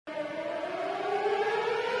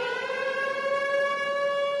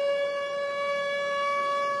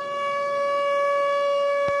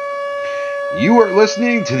You are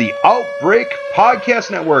listening to the Outbreak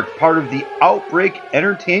Podcast Network, part of the Outbreak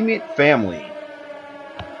Entertainment family.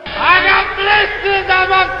 I got blisters on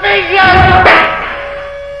my fingers!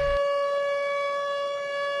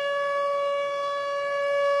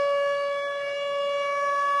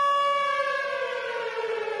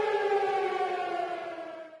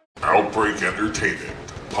 Outbreak Entertainment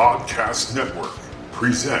Podcast Network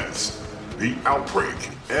presents the Outbreak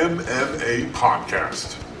MMA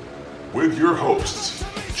Podcast with your hosts,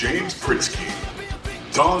 James Pritsky,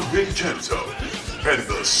 Don Vincenzo, and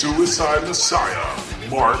the Suicide Messiah,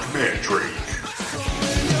 Marc Mandrake.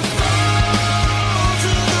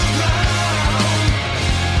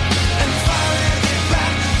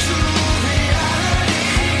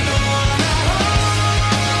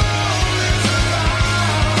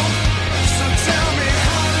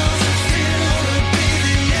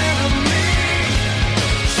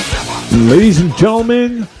 Ladies and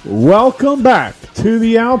gentlemen, welcome back to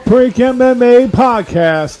the Outbreak MMA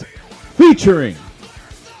Podcast featuring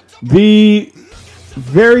the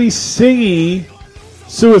very singy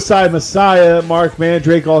Suicide Messiah, Marc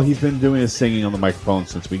Mandrake. All he's been doing is singing on the microphone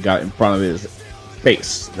since we got in front of his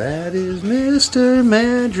face. That is Mr.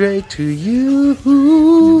 Mandrake to you.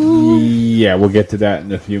 Yeah, we'll get to that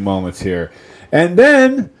in a few moments here. And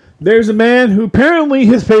then there's a man who apparently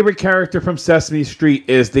his favorite character from Sesame Street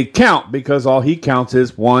is the Count, because all he counts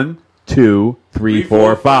is 1, 2, 3,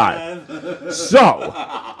 4, 5. So,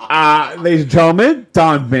 ladies and gentlemen,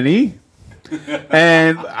 Don Vinny.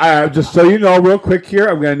 And just so you know, real quick here,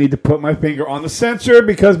 I'm going to need to put my finger on the censor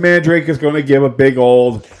because Mandrake is going to give a big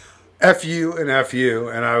old F you and F you,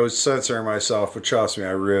 and I was censoring myself, but trust me,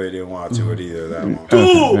 I really didn't want to do it either that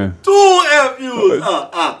one. Two F yous.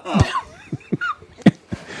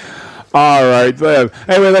 All right.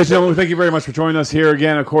 Anyway, ladies and gentlemen, thank you very much for joining us here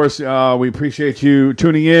again. Of course, we appreciate you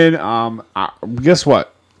tuning in. Guess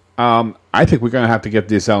what? I think we're going to have to get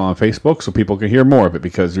this out on Facebook so people can hear more of it,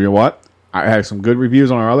 because you know what? I had some good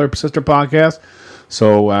reviews on our other sister podcast,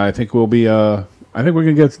 so I think we'll be. I think we're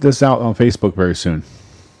going to get this out on Facebook very soon.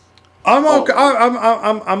 I'm okay.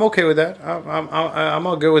 I'm okay with that. I'm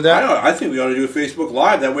all good with that. I think we ought to do a Facebook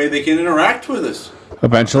Live. That way they can interact with us.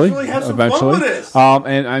 Eventually, Let's really have some fun with this.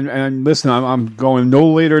 And listen, I'm going no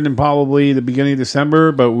later than probably the beginning of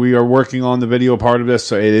December, but we are working on the video part of this,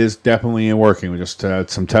 so it is definitely working. We just had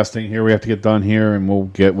some testing here we have to get done here, and we'll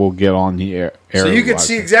get on the air. So you can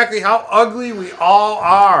see exactly how ugly we all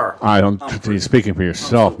are. I don't. You're speaking for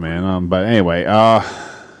yourself, man. But anyway,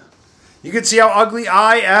 you can see how ugly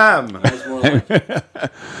I am.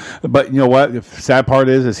 But you know what? The sad part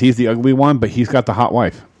is he's the ugly one, but he's got the hot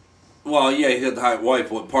wife. Well, yeah, he had the hot wife.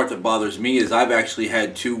 What part that bothers me is I've actually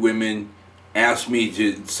had two women ask me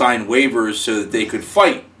to sign waivers so that they could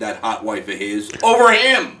fight that hot wife of his over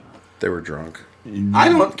him. They were drunk. I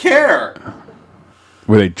don't care.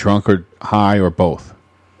 Were they drunk or high or both?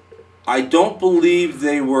 I don't believe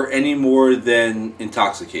they were any more than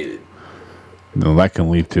intoxicated. No, that can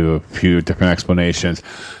lead to a few different explanations.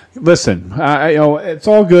 Listen, it's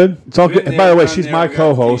all good. It's all good. By the way, she's my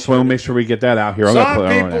co-host, so we'll make sure we get that out here. Some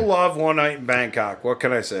people love one night in Bangkok. What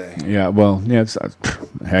can I say? Yeah, well, yeah.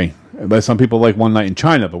 Hey, but some people like one night in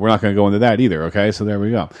China, but we're not going to go into that either. Okay, so there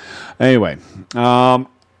we go. Anyway,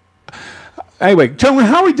 gentlemen,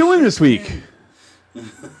 how are we doing this week?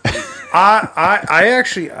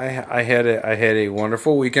 I had a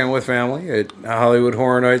wonderful weekend with family at Hollywood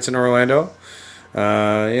Horror Nights in Orlando.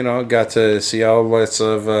 Got to see all lots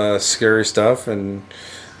of scary stuff, and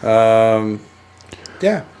it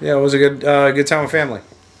was a good time with family.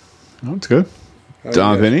 That's good.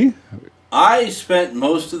 Don Vinny? I spent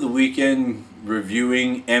most of the weekend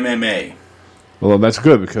reviewing MMA. Well, that's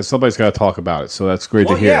good because somebody's got to talk about it, so that's great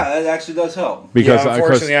to hear. Yeah, that actually does help. Because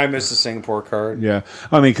unfortunately, I missed the Singapore card. Yeah,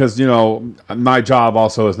 I mean, because my job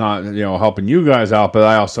also is not helping you guys out, but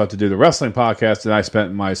I also have to do the wrestling podcast, and I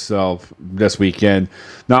spent myself this weekend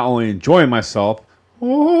not only enjoying myself.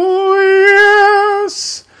 Oh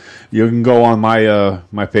yes, you can go on my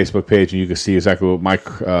my Facebook page and you can see exactly what my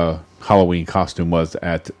Halloween costume was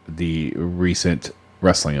at the recent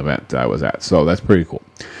wrestling event that I was at. So that's pretty cool.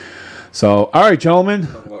 So, all right, gentlemen.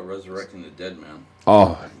 Talk about resurrecting the dead man.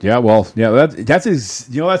 Oh, yeah, well, yeah,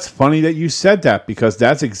 that's funny that you said that, because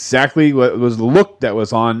that's exactly what was the look that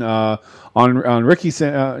was on Ricky's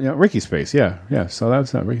face. Yeah. So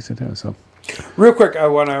that's not Ricky Santana. So, real quick, I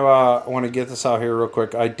want to get this out here real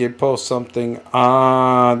quick. I did post something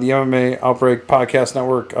on the MMA Outbreak Podcast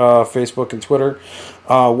Network, Facebook and Twitter.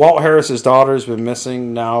 Walt Harris's daughter's been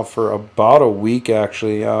missing now for about a week,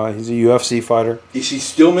 actually. He's a UFC fighter. Is she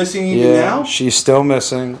still missing even now? She's still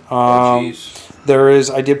missing.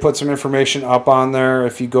 I did put some information up on there.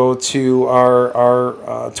 If you go to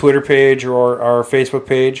our Twitter page or our Facebook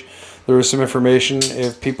page, there is some information.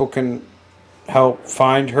 If people can help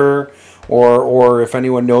find her, or if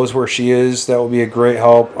anyone knows where she is, that would be a great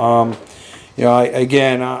help. I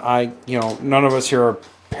none of us here are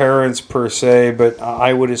parents per se, but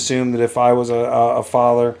I would assume that if I was a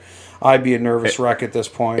father, I'd be a nervous wreck at this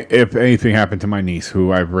point. If anything happened to my niece,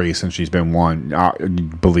 who I've raised since she's been one,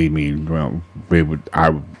 believe me, well,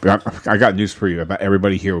 I got news for you.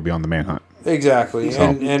 Everybody here will be on the manhunt. Exactly, so,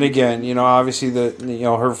 and again, obviously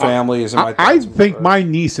her family is. I think my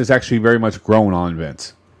niece is actually very much grown on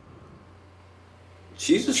Vince.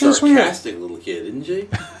 She's a sarcastic little kid, isn't she?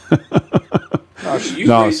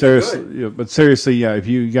 No, seriously. But seriously, if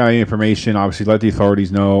you got any information, obviously let the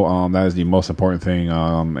authorities know. That is the most important thing.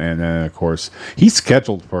 And then, of course, he's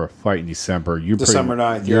scheduled for a fight in December. December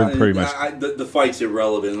 9th. You're pretty much. The fight's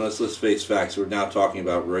irrelevant. Let's face facts. We're now talking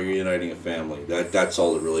about reuniting a family. That's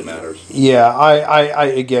all that really matters. Yeah,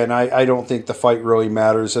 I don't think the fight really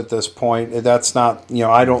matters at this point. That's not.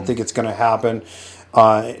 I don't think it's going to happen.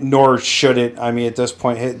 Nor should it. I mean, at this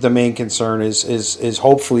point, the main concern is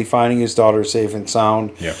hopefully finding his daughter safe and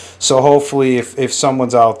sound. Yeah. So hopefully, if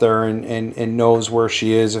someone's out there and knows where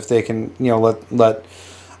she is, if they can, let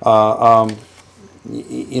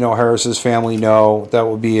Harris's family know, that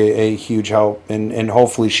would be a huge help. And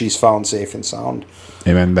hopefully, she's found safe and sound.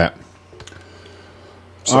 Amen. That.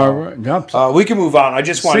 So, all right. Yep. We can move on. I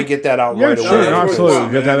just want to get that out right away. Sure,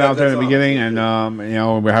 absolutely. Get that out there in the beginning, and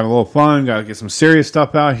we're having a little fun. Got to get some serious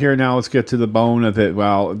stuff out here. Now let's get to the bone of it.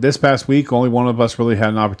 Well, this past week, only one of us really had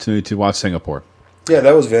an opportunity to watch Singapore. Yeah,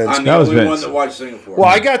 that was Vince. I'm the only one that watched Singapore. Well,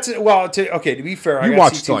 I got to. Well, to be fair, I got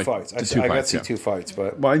to see two fights. I got to see 2 fights,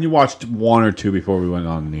 but and you watched 1 or 2 before we went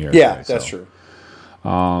on the air. Yeah, that's true.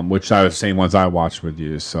 Which are the same ones I watched with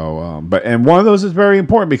you. So, and one of those is very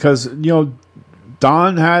important because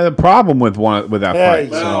Don had a problem with that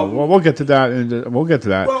fight. So we'll get to that, and we'll get to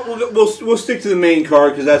that. Well, we'll stick to the main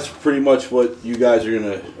card because that's pretty much what you guys are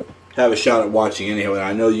gonna have a shot at watching anyway.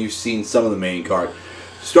 I know you've seen some of the main card.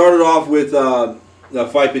 Started off with the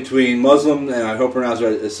fight between Muslim, and I hope I pronounced it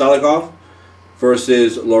right, Salikov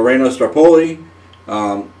versus Loreno Starpoli.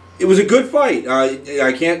 It was a good fight.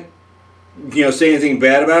 I can't say anything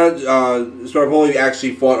bad about it. Starpoli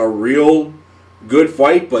actually fought a real good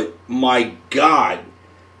fight, but my God,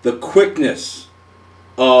 the quickness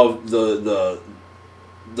of both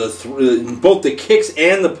the kicks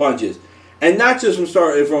and the punches, and not just from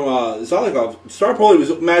Salikov. Starpoli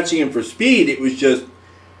was matching him for speed. It was just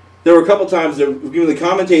there were a couple times that even the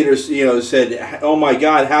commentators said, "Oh my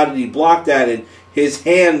God, how did he block that?" And his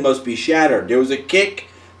hand must be shattered. There was a kick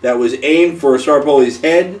that was aimed for Starpoli's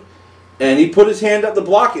head, and he put his hand up to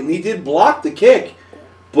block it, and he did block the kick.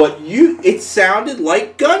 But it sounded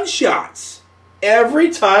like gunshots. Every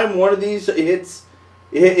time one of these hits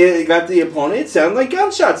it got the opponent, it sounded like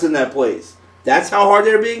gunshots in that place. That's how hard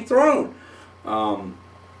they were being thrown.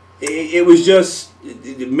 It was just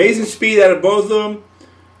amazing speed out of both of them.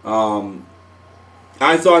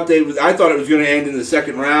 I thought it was going to end in the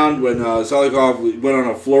second round when Salikov went on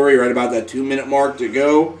a flurry right about that 2-minute mark to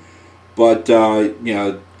go. But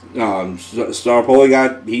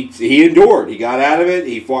Starpoli he endured. He got out of it.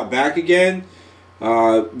 He fought back again.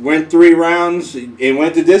 Went 3 rounds and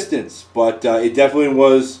went the distance. But it definitely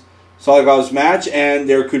was Salikov's match, and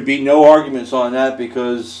there could be no arguments on that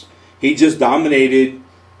because he just dominated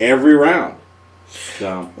every round.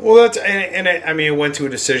 So. Well, it went to a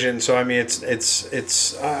decision. So I mean,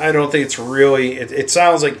 it's. I don't think it's really. It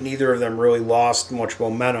sounds like neither of them really lost much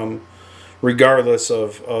momentum, regardless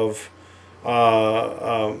of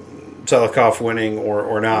Salikov winning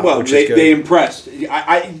or not. Well, which is good. They impressed.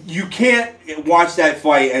 You can't watch that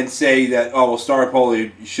fight and say that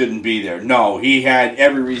Starpoli shouldn't be there. No, he had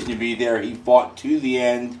every reason to be there. He fought to the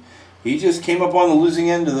end. He just came up on the losing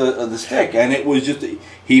end of the stick, and it was just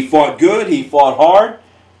he fought good. He fought hard,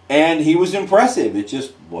 and he was impressive. It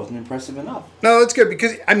just wasn't impressive enough. No, that's good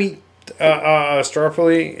because I mean,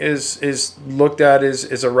 Starpoli is looked at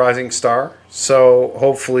as a rising star. So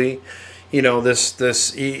hopefully,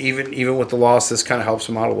 this even with the loss, this kind of helps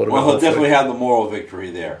him out a little bit. Well, he'll definitely have the moral victory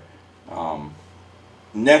there.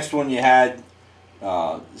 Next one you had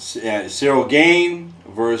Cyril Gane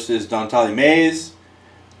versus Dantali Mays.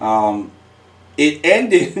 It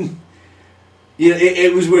ended.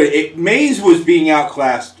 It was weird. Mays was being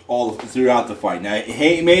outclassed throughout the fight. Now,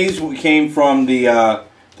 Mays came from the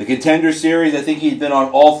Contender Series. I think he'd been on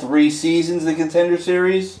all 3 seasons of the Contender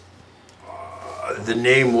Series. The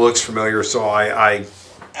name looks familiar, so I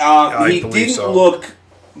he didn't look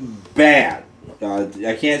bad.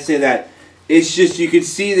 I can't say that. It's just you could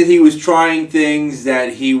see that he was trying things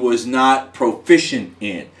that he was not proficient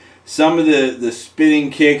in. Some of the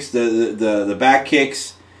spinning kicks, the back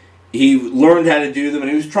kicks, he learned how to do them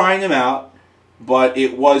and he was trying them out, but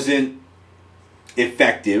it wasn't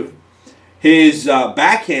effective. His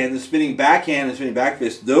backhand, the spinning backhand and spinning back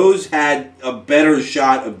fist, those had a better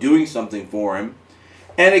shot of doing something for him.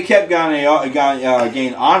 And it kept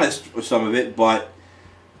Gain honest with some of it, but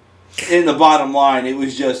in the bottom line, it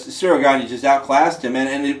was just Cyril Gane just outclassed him,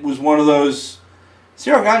 and it was one of those.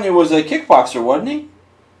 Cyril Gane was a kickboxer, wasn't he?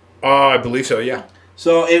 I believe so. Yeah.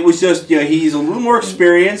 So it was just he's a little more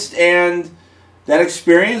experienced, and that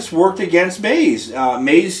experience worked against Mays.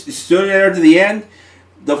 Mays stood there to the end.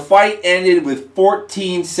 The fight ended with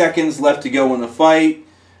 14 seconds left to go in the fight.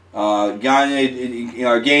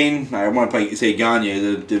 Gane, I want to say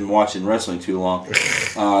Gane, didn't watch in wrestling too long.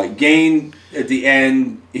 Gane, at the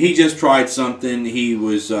end, he just tried something. He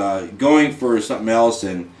was going for something else,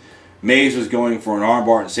 and Mays was going for an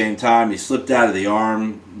armbar at the same time. He slipped out of the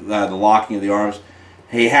arm, the locking of the arms.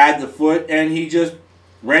 He had the foot, and he just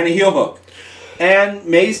ran a heel hook. And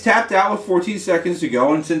Mays tapped out with 14 seconds to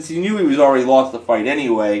go, and since he knew he was already lost the fight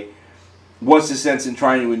anyway, what's the sense in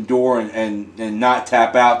trying to endure and not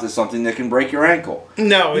tap out to something that can break your ankle?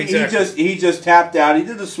 No, exactly. He just tapped out. He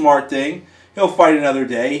did the smart thing. He'll fight another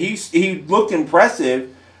day. He looked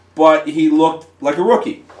impressive, but he looked like a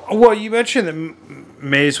rookie. Well, you mentioned that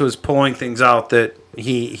Mays was pulling things out that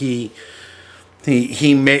he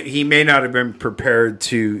may not have been prepared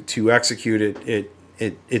to execute it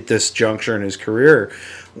at this juncture in his career.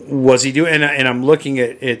 Was he doing? And I'm looking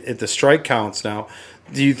at the strike counts now.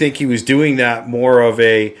 Do you think he was doing that more of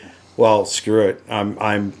a, well, screw it,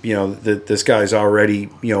 I'm this guy's already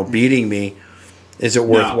beating me? Is it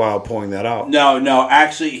worthwhile pulling that out? No.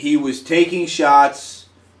 Actually, he was taking shots.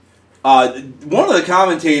 One of the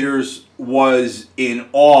commentators was in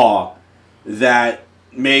awe that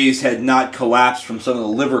Mays had not collapsed from some of the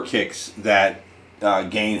liver kicks that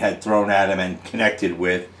Gane had thrown at him and connected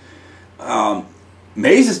with.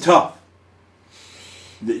 Mays is tough.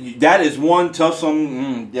 That is one tough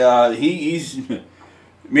he's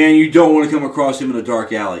man, you don't want to come across him in a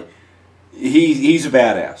dark alley. He's a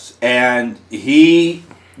badass, and he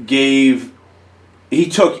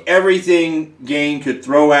took everything Gane could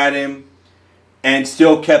throw at him and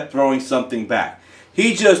still kept throwing something back.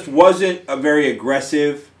 He just wasn't a very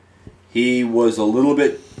aggressive. He was a little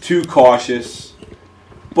bit too cautious,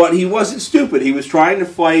 but he wasn't stupid. He was trying to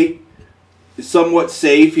fight somewhat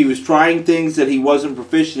safe. He was trying things that he wasn't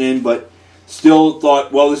proficient in, but still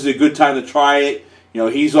thought, well, this is a good time to try it.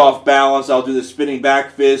 He's off balance. I'll do the spinning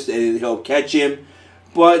back fist, and he'll catch him.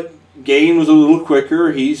 But Gane was a little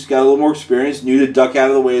quicker. He's got a little more experience, knew to duck out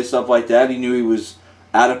of the way of stuff like that. He knew he was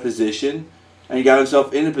out of position, and he got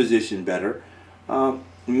himself in a position better.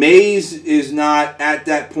 Mays is not at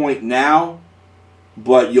that point now,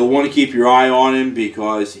 but you'll want to keep your eye on him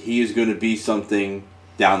because he is going to be something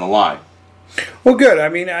down the line. Well, good. I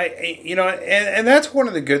mean, and that's one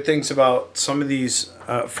of the good things about some of these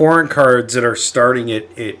foreign cards that are starting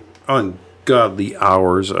at ungodly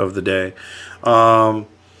hours of the day.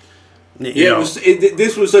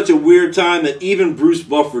 This was such a weird time that even Bruce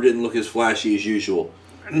Buffer didn't look as flashy as usual.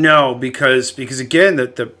 No, because again,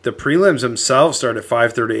 the prelims themselves start at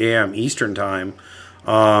 5:30 a.m. Eastern time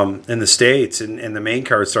in the States, and the main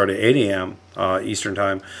card started at 8 a.m. Eastern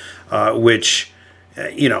time, which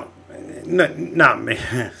not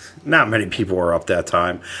many people were up that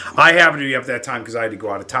time. I happened to be up that time because I had to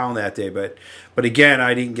go out of town that day, but again,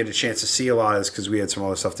 I didn't get a chance to see a lot of this because we had some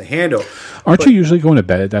other stuff to handle. Aren't you usually going to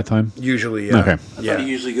bed at that time? Usually, yeah. Okay. I thought he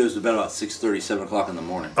usually goes to bed about 6:30, 7 o'clock in the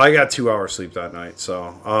morning. I got 2 hours sleep that night,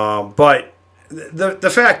 so but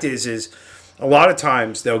the fact is a lot of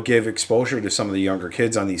times they'll give exposure to some of the younger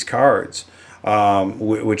kids on these cards,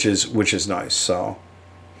 which is nice. So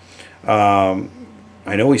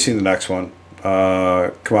I know we've seen the next one,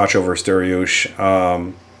 Camacho versus Dariush,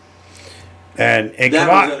 and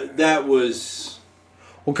that was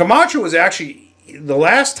well, Camacho was actually the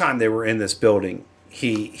last time they were in this building.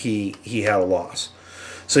 He had a loss.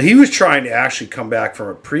 So he was trying to actually come back from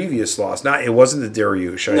a previous loss. It wasn't the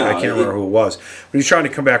Dariush. I can't remember who it was. But he's trying to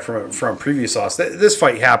come back from a previous loss. This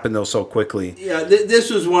fight happened, though, so quickly. Yeah, this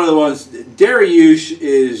was one of the ones.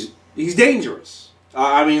 Dariush he's dangerous.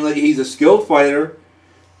 I mean, like, he's a skilled fighter.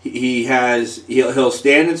 He'll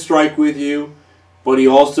stand and strike with you, but he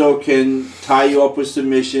also can tie you up with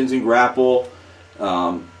submissions and grapple.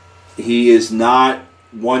 He is not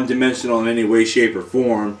one-dimensional in any way, shape, or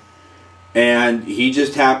form. And he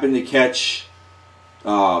just happened to catch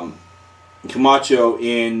Camacho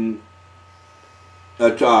in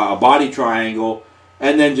a body triangle,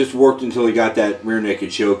 and then just worked until he got that rear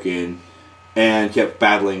naked choke in, and kept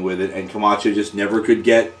battling with it. And Camacho just never could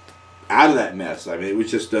get out of that mess. I mean, it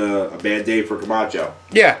was just a bad day for Camacho.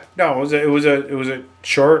 Yeah, no, it was a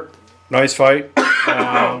short, nice fight.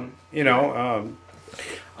 I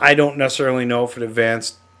don't necessarily know if it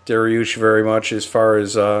advanced Dariush very much as far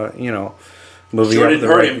as moving up the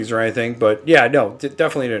rankings or anything, but yeah, no, it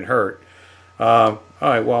definitely didn't hurt. All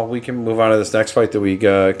right, well, we can move on to this next fight that we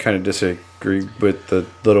kind of disagree with a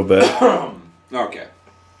little bit. Okay.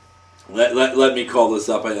 Let me call this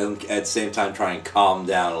up and at the same time try and calm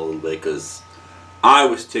down a little bit, because I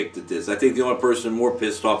was ticked at this. I think the only person more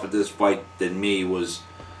pissed off at this fight than me was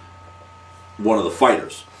one of the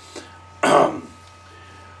fighters.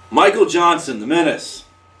 Michael Johnson, the Menace,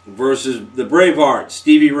 versus the Braveheart,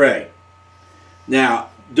 Stevie Ray. Now,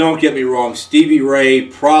 don't get me wrong, Stevie Ray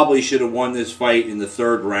probably should have won this fight in the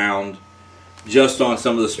third round just on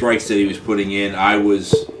some of the strikes that he was putting in. I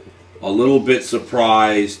was a little bit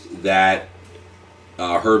surprised that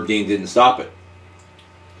Herb Dean didn't stop it.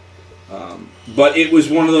 But it was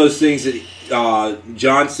one of those things that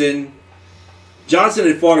Johnson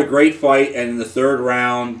had fought a great fight, and in the third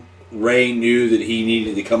round, Ray knew that he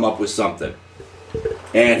needed to come up with something.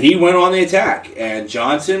 And he went on the attack. And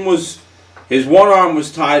Johnson his one arm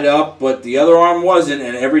was tied up, but the other arm wasn't.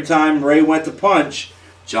 And every time Ray went to punch,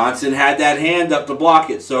 Johnson had that hand up to block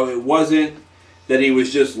it. So it wasn't that he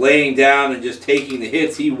was just laying down and just taking the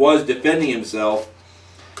hits. He was defending himself.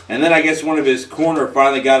 And then I guess one of his corner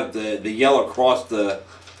finally got the yell across the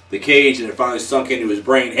cage, and it finally sunk into his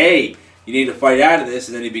brain, hey, you need to fight out of this.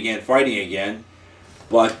 And then he began fighting again.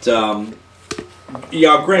 But, yeah,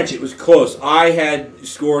 I'll grant you, it was close. I had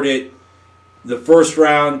scored it the first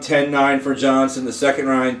round 10-9 for Johnson, the second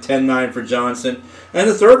round 10-9 for Johnson, and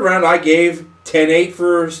the third round I gave 10-8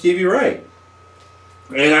 for Stevie Ray.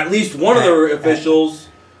 And at least one of the officials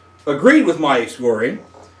agreed with my scoring,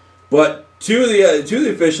 but two of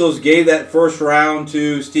the officials gave that first round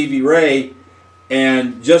to Stevie Ray,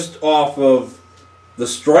 and just off of the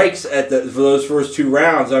strikes for those first two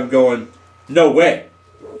rounds, I'm going, no way.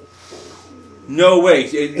 No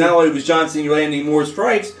way. Not only was Johnson landing more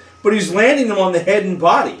strikes, but he's landing them on the head and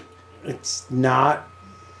body. It's not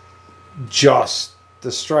just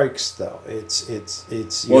the strikes, though. It's.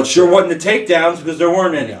 Well, it sure wasn't the takedowns because there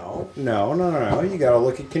weren't any. No. You got to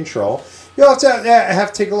look at control. You have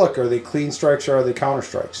to take a look. Are they clean strikes or are they counter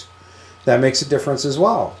strikes? That makes a difference as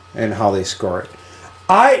well in how they score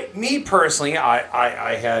it. Me personally,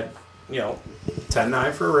 I had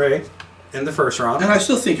 10-9 for Ray in the first round, and I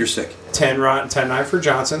still think you're sick. 10-9 for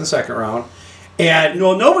Johnson in the second round. And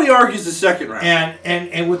nobody argues the second round.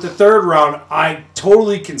 And with the third round, I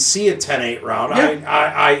totally can see a 10-8 round.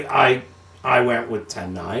 Yeah. I went with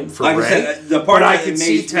 10-9 for like Ray. I said, the part that amazed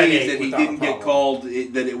me is that he didn't get called,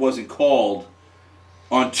 that it wasn't called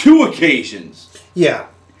on two occasions. Yeah.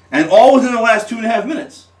 And all within the last 2.5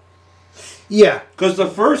 minutes. Yeah. Because the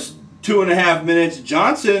first 2.5 minutes,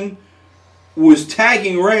 Johnson was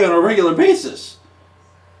tagging Ray on a regular basis.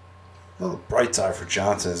 Well, the bright side for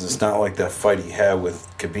Johnson is it's not like that fight he had with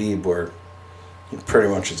Khabib where he pretty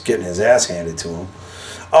much is getting his ass handed to him.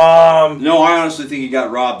 No, I honestly think he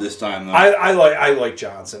got robbed this time, though. I like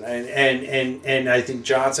Johnson, and I think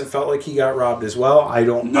Johnson felt like he got robbed as well.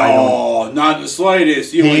 No, not in the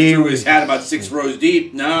slightest. He only threw his hat about 6 rows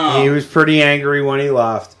deep. No, he was pretty angry when he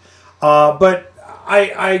left. But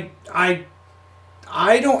I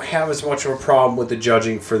don't have as much of a problem with the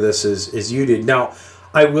judging for this as you did. Now,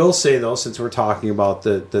 I will say though, since we're talking about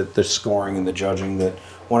the scoring and the judging, that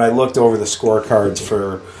when I looked over the scorecards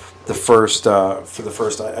for the first, I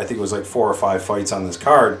think it was like 4 or 5 fights on this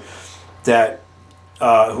card, that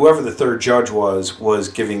whoever the third judge was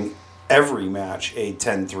giving every match a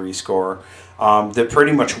 10-3 score. That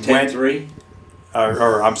pretty much 10-3?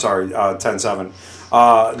 Or I'm sorry, 10-7.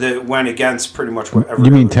 That went against pretty much whatever.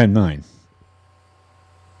 You mean 10-9?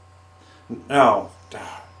 No.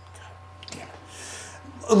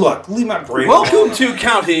 Look, leave my brain. Welcome to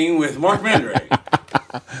Counting with Marc Mandrake.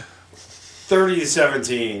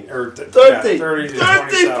 30-17 or 30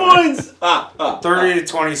 points.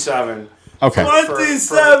 30-27. Okay.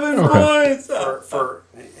 27 points. For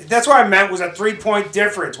that's what I meant was a 3-point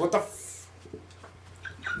difference. What the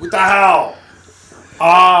hell?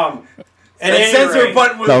 And the censor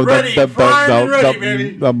button was ready,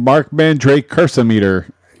 baby. The Marc Mandrake cursometer.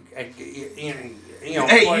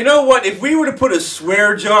 Hey, you know what? If we were to put a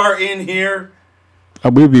swear jar in here,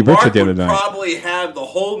 we'd be rich Mark at the end of the night. would probably have the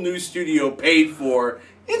whole new studio paid for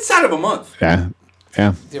inside of a month. Yeah,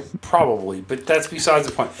 probably. But that's besides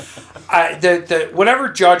the point. Whatever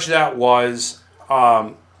judge that was,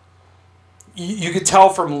 you could tell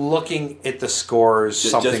from looking at the scores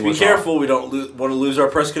something Just be was careful. We don't want to lose our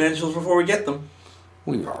press credentials before we get them.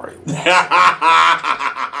 We've already lost.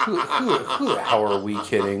 who the hell are we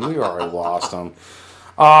kidding? We already lost them.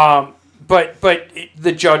 But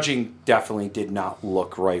the judging definitely did not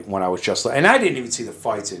look right when I was just... And I didn't even see the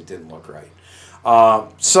fights. It didn't look right.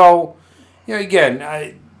 So,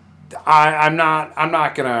 again, I'm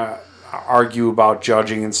not going to argue about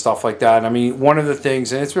judging and stuff like that. I mean, one of the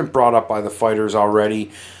things, and it's been brought up by the fighters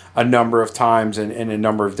already a number of times and a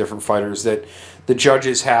number of different fighters, that the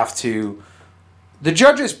judges have to... The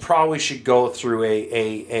judges probably should go through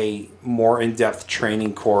a more in-depth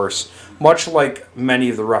training course, much like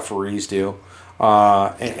many of the referees do.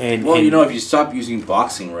 If you stop using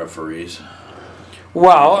boxing referees.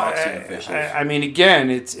 Well, boxing officials. I mean,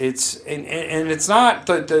 again, it's not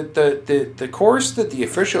the course that the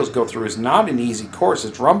officials go through is not an easy course.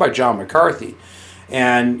 It's run by John McCarthy,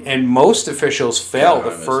 and most officials fail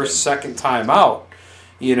the first, second time out.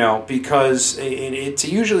 Because it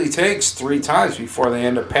usually takes 3 times before they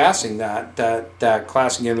end up passing that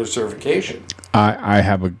classic Indoor certification. I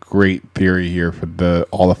have a great theory here for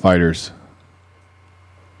all the fighters.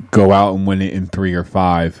 Go out and win it in 3 or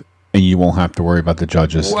 5, and you won't have to worry about the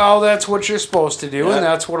judges. Well, that's what you're supposed to do, and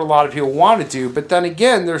that's what a lot of people want to do. But then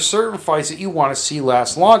again, there's certain fights that you want to see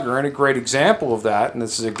last longer, and a great example of that, and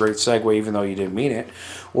this is a great segue even though you didn't mean it,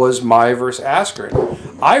 was Maia versus Askren.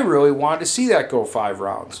 I really wanted to see that go 5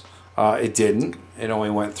 rounds. It didn't. It only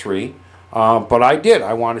went 3. But I did.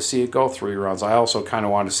 I wanted to see it go 3 rounds. I also kind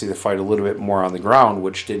of wanted to see the fight a little bit more on the ground,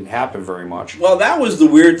 which didn't happen very much. Well, that was the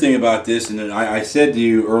weird thing about this, and I said to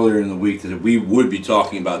you earlier in the week that we would be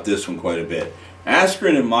talking about this one quite a bit.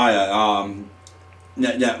 Askren and Maia.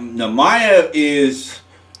 Now Maia is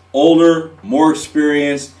older, more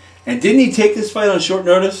experienced, and didn't he take this fight on short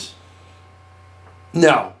notice?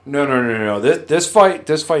 No. This fight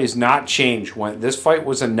has not changed. When this fight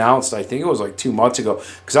was announced, I think it was like 2 months ago,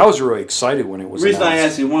 because I was really excited when it was announced. The reason I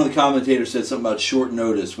asked you, one of the commentators said something about short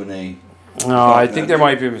notice when they... No, I think they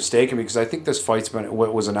might be mistaken, because I think this fight's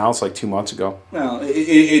was announced like 2 months ago. Well,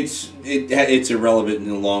 it's irrelevant in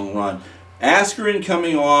the long run. Askren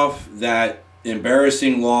coming off that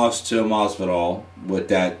embarrassing loss to Masvidal with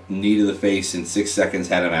that knee to the face in 6 seconds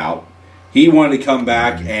had him out. He wanted to come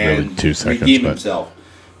back and really 2 seconds, redeem himself.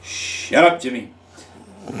 Shut up, Jimmy.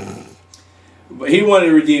 But he wanted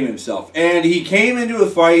to redeem himself. And he came into the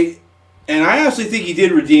fight, and I actually think he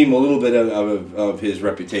did redeem a little bit of his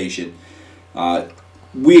reputation.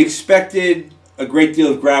 We expected a great deal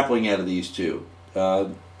of grappling out of these two.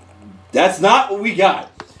 That's not what we got.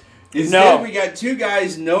 Instead, we got 2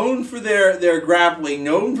 guys known for their grappling,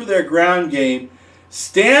 known for their ground game,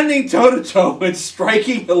 standing toe-to-toe and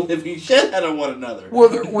striking the living shit out of one another. Well,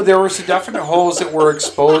 there were some definite holes that were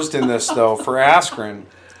exposed in this, though, for Askren.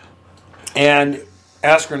 And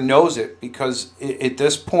Askren knows it, because at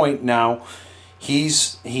this point now, he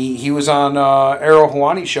was on Arrow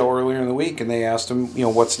Hawani's show earlier in the week, and they asked him,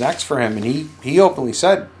 what's next for him, and he openly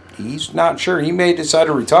said he's not sure. He may decide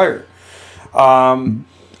to retire. I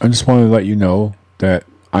just wanted to let you know that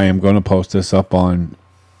I am going to post this up on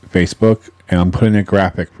Facebook, and I'm putting a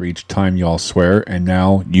graphic for each time y'all swear, and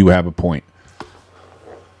now you have a point.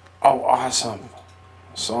 Oh, awesome.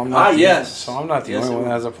 So I'm not the only one that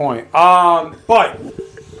has a point. But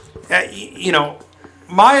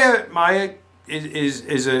Maia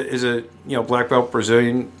is a black belt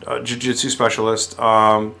Brazilian jiu-jitsu specialist.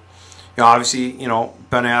 Obviously,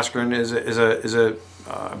 Ben Askren is a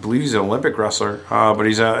I believe he's an Olympic wrestler, but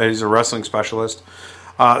he's a wrestling specialist.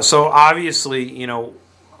 So obviously,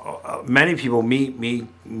 many people, me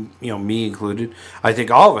included, I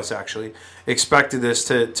think all of us actually expected this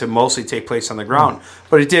to mostly take place on the ground,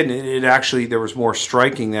 but it didn't. It actually, there was more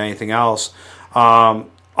striking than anything else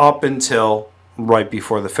up until right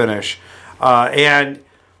before the finish. And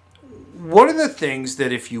one of the things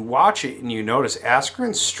that if you watch it and you notice,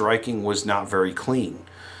 Askren's striking was not very clean.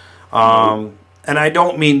 And I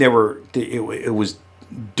don't mean it was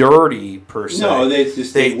dirty per se. No, they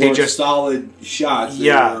just solid shots.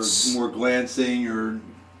 Yes, more glancing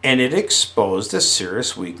and it exposed a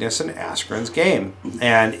serious weakness in Askren's game,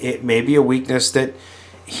 and it may be a weakness that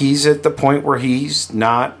he's at the point where he's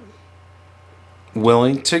not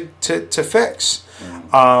willing to fix.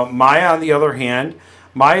 Maia, on the other hand,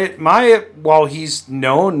 Maia, while he's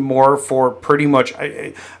known more for pretty much,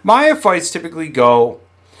 Maia fights typically go.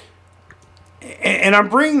 And I'm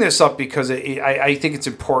bringing this up because I think it's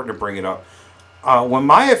important to bring it up. When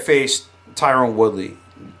Maia faced Tyron Woodley,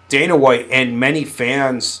 Dana White and many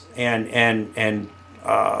fans and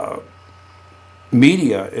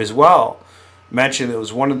media as well mentioned it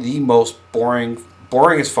was one of the most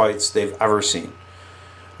boringest fights they've ever seen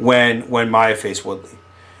when Maia faced Woodley.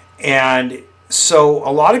 And so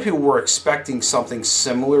a lot of people were expecting something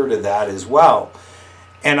similar to that as well.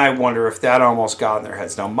 And I wonder if that almost got in their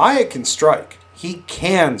heads. Now, Maia can strike. He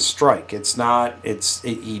can strike.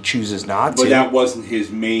 He chooses not to. But that wasn't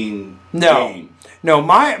his main game. No,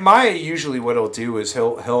 Maia usually what he'll do is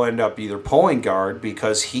he'll end up either pulling guard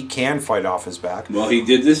because he can fight off his back. Well, he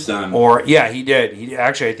did this time. Or he did. He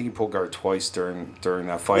actually, I think he pulled guard twice during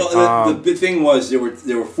that fight. Well, the thing was there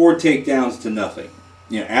were 4 takedowns to nothing.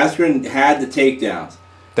 Askren had the takedowns.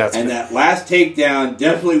 That last takedown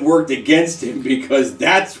definitely worked against him because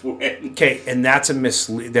that's when. Okay, and that's a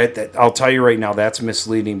that I'll tell you right now, that's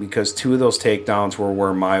misleading because 2 of those takedowns were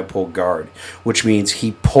where Maia pulled guard, which means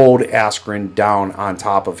he pulled Askren down on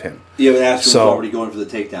top of him. Yeah, but Askren was already going for the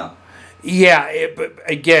takedown. Yeah, but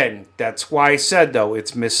again, that's why I said, though,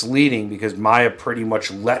 it's misleading because Maia pretty much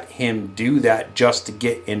let him do that just to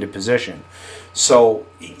get into position. So,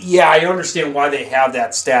 yeah, I understand why they have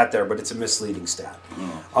that stat there, but it's a misleading stat.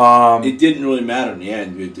 It didn't really matter in the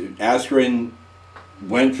end. Askren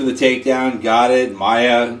went for the takedown, got it.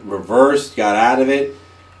 Maia reversed, got out of it,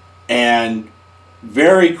 and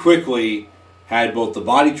very quickly had both the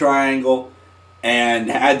body triangle and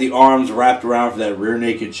had the arms wrapped around for that rear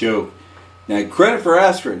naked choke. Now, credit for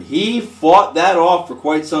Askren. He fought that off for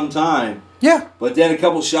quite some time. Yeah. But then a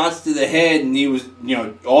couple shots to the head, and he was,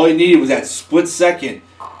 all he needed was that split second.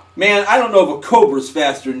 Man, I don't know if a Cobra's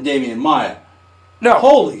faster than Damian Maia. No.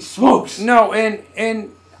 Holy smokes. No, and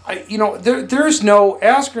there's no,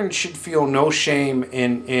 Askren should feel no shame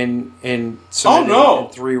in submitting in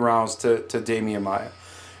 3 rounds to Damian Maia.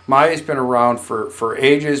 Maia's been around for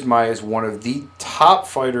ages. Maia's one of the top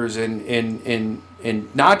fighters in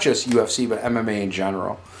not just UFC, but MMA in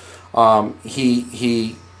general.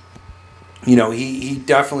 He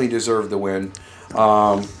definitely deserved the win.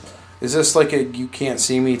 Is this like a you can't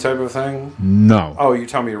see me type of thing? No. Oh, you're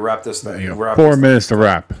telling me to wrap this thing? 4 minutes to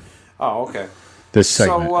wrap. Oh, okay. This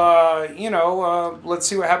segment. So, let's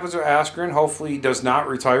see what happens with Askren. Hopefully he does not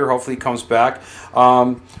retire. Hopefully he comes back.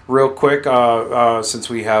 Real quick, since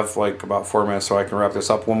we have like about 4 minutes so I can wrap this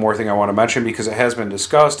up, one more thing I want to mention because it has been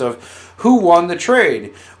discussed of who won the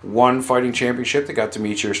trade. One fighting championship that got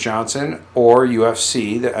Demetrius Johnson or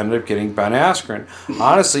UFC that ended up getting Ben Askren.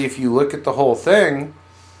 Honestly, if you look at the whole thing,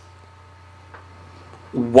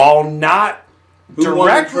 while not Who directly...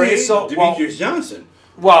 won the trade? Demetrius Johnson.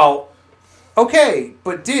 Well... Okay,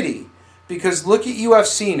 but did he? Because look at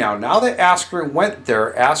UFC now. Now that Askren went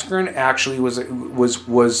there, Askren actually was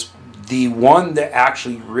the one that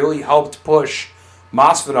actually really helped push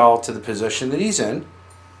Masvidal to the position that he's in.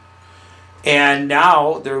 And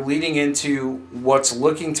now they're leading into what's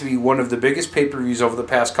looking to be one of the biggest pay-per-views over the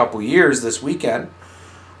past couple of years this weekend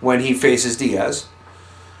when he faces Diaz.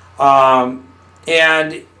 And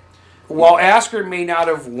while Askren may not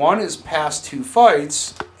have won his past 2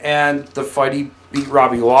 fights, and the fight he beat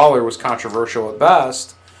Robbie Lawler was controversial at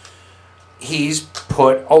best, he's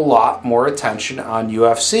put a lot more attention on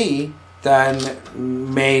UFC than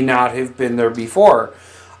may not have been there before.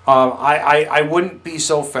 I wouldn't be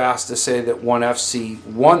so fast to say that ONE FC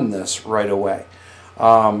won this right away.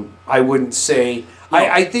 I wouldn't say... No,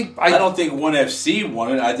 I don't think ONE FC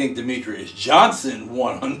won it. I think Demetrius Johnson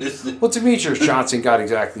won on this. Well, Demetrius Johnson got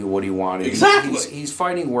exactly what he wanted. Exactly. He's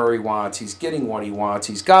fighting where he wants. He's getting what he wants.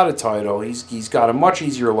 He's got a title. He's got a much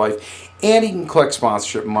easier life, and he can collect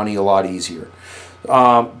sponsorship money a lot easier.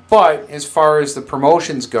 But as far as the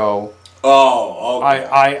promotions go,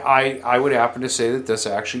 okay. I would happen to say that this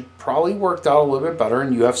actually probably worked out a little bit better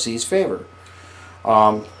in UFC's favor.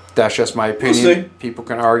 That's just my opinion. We'll see. People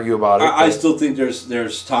can argue about it. I still think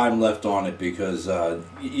there's time left on it because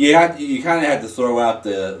you kind of had to throw out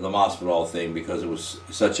the Masvidal thing because it was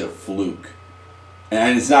such a fluke.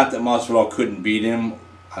 And it's not that Masvidal couldn't beat him.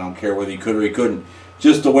 I don't care whether he could or he couldn't.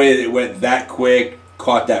 Just the way that it went that quick,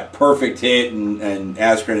 caught that perfect hit, and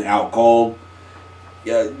Askren out cold.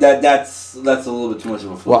 Yeah, that's a little bit too much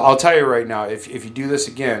of a fluke. Well, I'll tell you right now, if you do this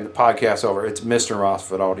again, the podcast's over. It's Mr.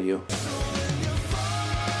 Masvidal to you.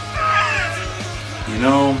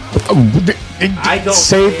 I don't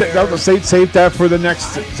save that for the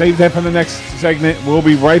next. Save that for the next segment. We'll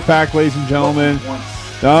be right back, ladies and gentlemen.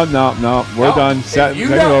 No, we're done.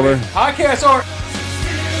 Segment over. Podcast over.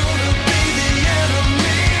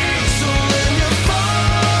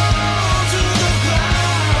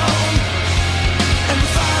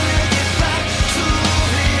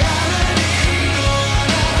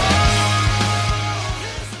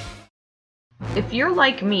 If you're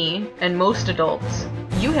like me, and most adults,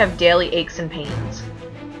 you have daily aches and pains.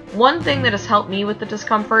 One thing that has helped me with the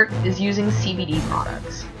discomfort is using CBD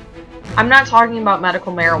products. I'm not talking about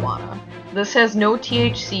medical marijuana. This has no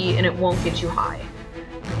THC and it won't get you high.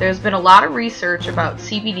 There's been a lot of research about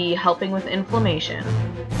CBD helping with inflammation,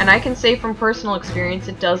 and I can say from personal experience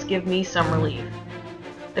it does give me some relief.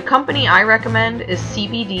 The company I recommend is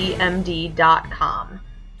CBDMD.com.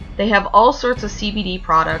 They have all sorts of CBD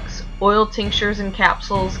products, oil tinctures and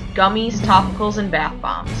capsules, gummies, topicals, and bath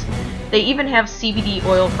bombs. They even have CBD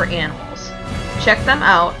oil for animals. Check them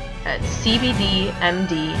out at CBDMD.com.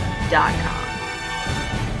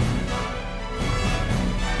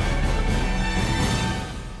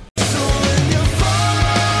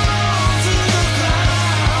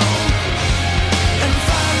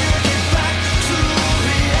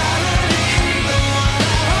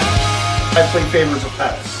 I play favorites of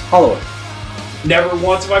pets. Holloway. Never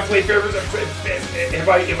once have I played favorites. If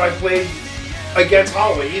I played against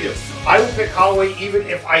Holloway either. I will pick Holloway even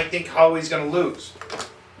if I think Holloway's going to lose.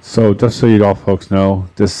 So just so you all folks know,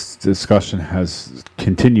 this discussion has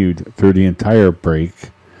continued through the entire break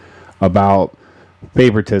about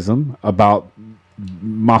favoritism, about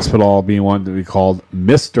Masvidal being one to be called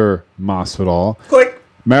Mr. Masvidal. Click.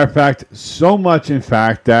 Matter of fact, so much in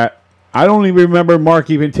fact that I don't even remember Mark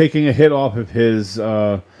even taking a hit off of his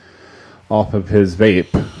vape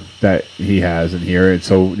that he has in here. And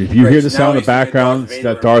so if you hear the sound in the background, it's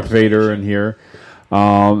that Darth Vader in here.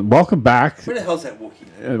 Welcome back. Where the hell's that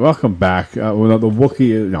Wookiee? Welcome back. Well, the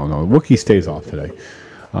Wookiee, the Wookiee stays off today.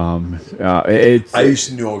 I used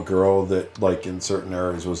to know a girl that, like, in certain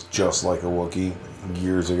areas was just like a Wookiee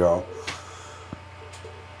years ago.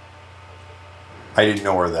 I didn't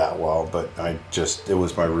know her that well, but it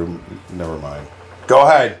was my room. Never mind. Go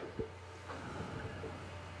ahead.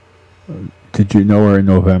 Did you know her in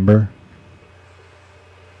November?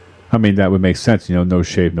 I mean, that would make sense, No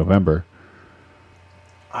Shave November.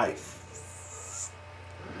 I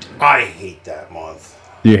hate that month.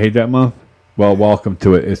 You hate that month? Well, welcome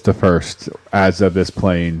to it. It's the first. As of this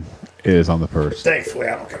plane, it is on the first. Thankfully,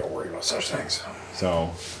 I don't got to worry about such things.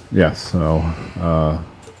 So, yes. So,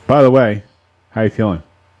 by the way, how you feeling?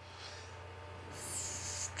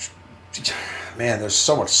 Man, there's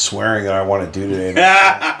so much swearing that I want to do today.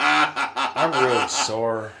 I'm really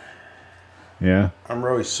sore. Yeah? I'm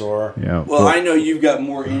really sore. Yeah. Well, I know you've got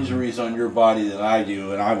more injuries on your body than I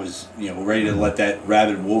do, and I was, ready to let that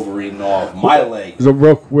rabid Wolverine off my leg. So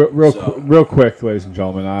real quick, ladies and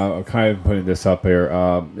gentlemen, I'm kind of putting this up here.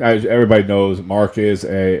 As everybody knows, Mark is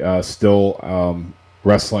still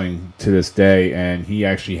wrestling to this day, and he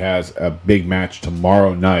actually has a big match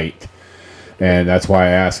tomorrow night. And that's why I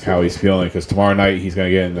asked how he's feeling, because tomorrow night he's going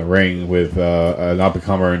to get in the ring with an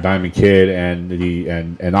up-and-comer and Diamond Kid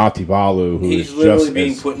and Ati Balu, who he's literally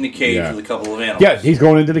being put in the cage with a couple of animals. Yeah, he's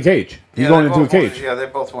going into the cage. He's going into a cage. They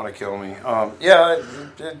both want to kill me.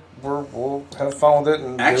 We'll have fun with it.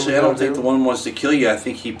 And actually, I don't think the one wants to kill you. I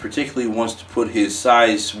think he particularly wants to put his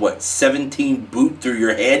size, 17 boot through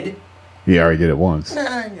your head? He already did it once.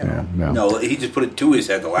 No, he just put it to his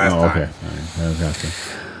head the last time. Okay. All right. Gotcha.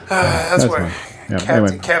 That's why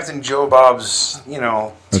Captain Joe Bob's,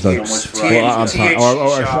 I'm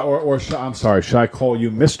sorry. Should I call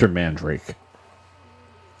you Mr. Mandrake?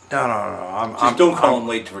 No. Just don't call him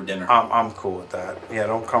late for dinner. I'm cool with that. Yeah,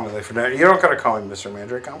 don't call me late for dinner. You don't gotta call me Mr.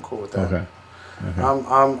 Mandrake. I'm cool with that. Okay.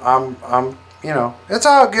 I'm it's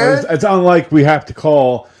all good. It's unlike we have to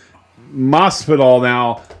call Masvidal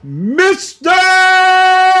now, Mr.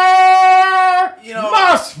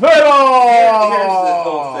 Masvidal. Here's the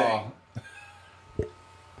whole thing.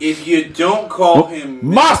 If you don't call him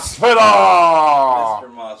Masvidal,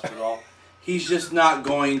 Mr. Masvidal, he's just not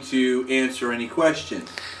going to answer any questions.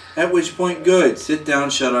 At which point, good. Sit down,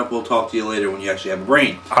 shut up. We'll talk to you later when you actually have a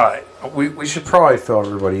brain. All right. We should probably fill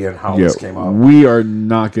everybody in how this came up. We are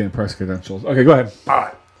not getting press credentials. Okay, go ahead. All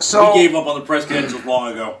right. So we gave up on the press credentials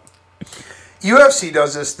long ago. UFC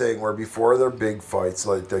does this thing where before their big fights,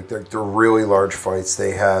 like their really large fights,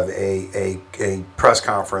 they have a press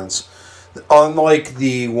conference. Unlike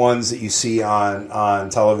the ones that you see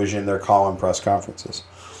on television, they're calling press conferences.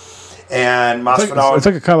 And Masvidal, it's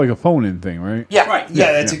like a kind of like a phone-in thing, right? Yeah, right.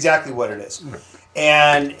 Yeah, that's exactly what it is.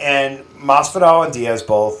 And Masvidal and Diaz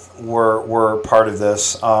both were part of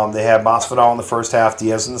this. They had Masvidal in the first half,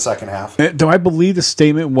 Diaz in the second half. Do I believe the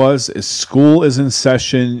statement was, school is in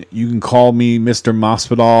session, you can call me Mr.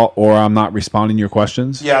 Masvidal, or I'm not responding to your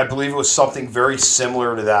questions? Yeah, I believe it was something very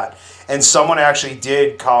similar to that. And someone actually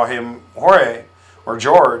did call him Jorge or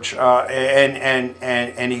George,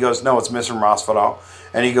 and he goes, no, it's Mr. Masvidal.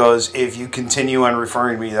 And he goes, if you continue on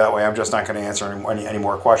referring to me that way, I'm just not going to answer any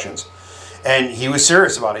more questions. And he was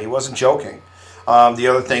serious about it. He wasn't joking. The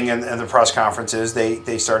other thing in the press conference is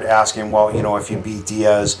they started asking, well, if you beat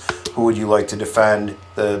Diaz, who would you like to defend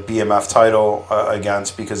the BMF title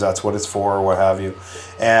against, because that's what it's for, or what have you.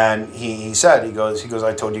 And he said, he goes,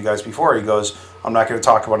 I told you guys before, he goes, I'm not going to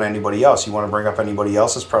talk about anybody else. You want to bring up anybody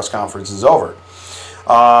else, this press conference is over.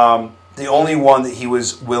 The only one that he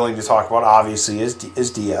was willing to talk about, obviously, is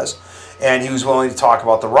Diaz. And he was willing to talk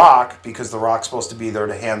about The Rock, because The Rock's supposed to be there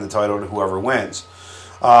to hand the title to whoever wins.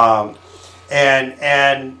 And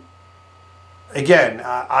again,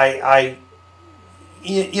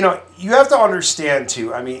 you have to understand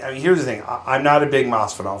too. I mean, here's the thing. I'm not a big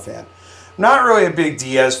Masvidal fan. I'm not really a big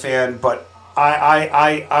Diaz fan, but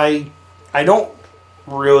I don't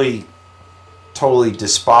really totally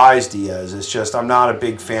despise Diaz. It's just I'm not a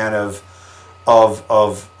big fan of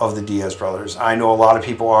the Diaz brothers. I know a lot of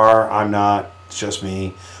people are. I'm not. It's just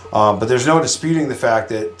me. But there's no disputing the fact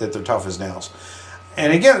that they're tough as nails.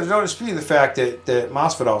 And again, there's no disputing the fact that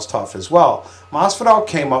Masvidal is tough as well. Masvidal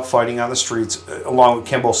came up fighting on the streets along with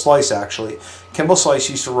Kimbo Slice, actually. Kimbo Slice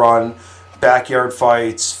used to run backyard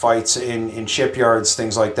fights in shipyards,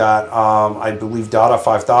 things like that. I believe Dada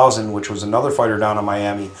 5000, which was another fighter down in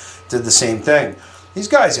Miami, did the same thing. These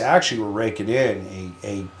guys actually were raking in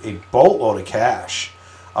a boatload of cash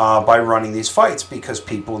by running these fights, because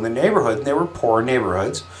people in the neighborhood, and they were poor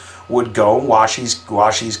neighborhoods, would go and watch these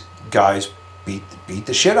guys beat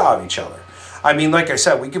the shit out of each other. I mean, like I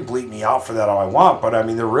said, we could bleep me out for that all I want, but I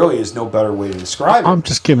mean, there really is no better way to describe it. I'm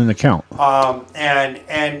just giving the count.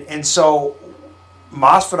 And so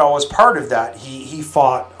Masvidal was part of that. He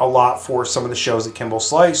fought a lot for some of the shows that Kimbo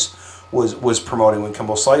Slice was promoting when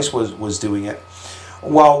Kimbo Slice was doing it.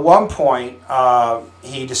 Well, at one point,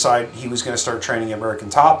 he decided he was going to start training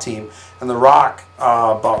American Top Team, and The Rock,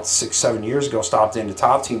 about 6-7 years ago, stopped into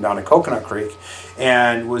Top Team down in Coconut Creek,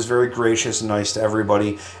 and was very gracious and nice to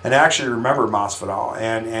everybody, and actually remembered Masvidal,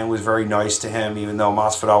 and was very nice to him, even though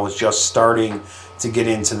Masvidal was just starting to get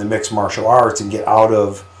into the mixed martial arts and get out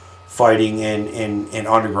of fighting in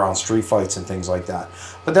underground street fights and things like that.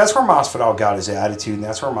 But that's where Masvidal got his attitude, and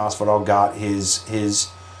that's where Masvidal got his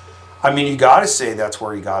I mean, you got to say that's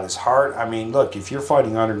where he got his heart. I mean, look, if you're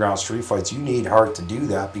fighting underground street fights, you need heart to do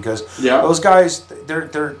that, because those guys,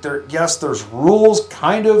 they're yes, there's rules,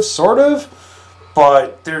 kind of, sort of,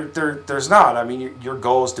 but there's not. I mean, your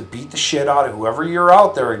goal is to beat the shit out of whoever you're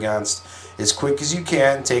out there against as quick as you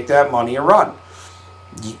can, take that money and run.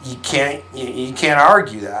 You can't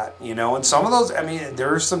argue that, And some of those, I mean,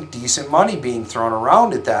 there's some decent money being thrown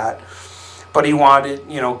around at that. But he wanted,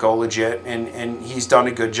 go legit, and he's done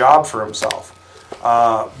a good job for himself.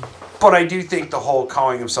 But I do think the whole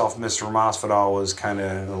calling himself Mr. Masvidal was kind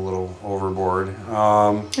of a little overboard.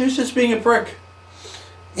 He was just being a prick.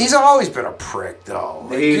 He's always been a prick, though.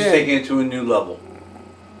 He's taking it to a new level.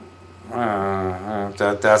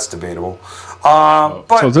 That's debatable.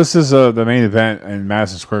 But so this is the main event in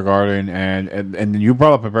Madison Square Garden, and you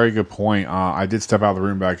brought up a very good point. I did step out of the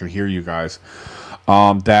room, but I could hear you guys.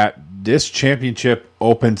 That this championship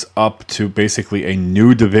opens up to basically a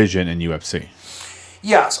new division in UFC.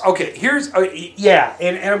 Yes. Okay. Here's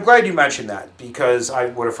and I'm glad you mentioned that, because I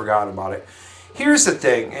would have forgotten about it. Here's the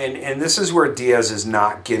thing, and this is where Diaz is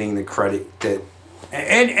not getting the credit that,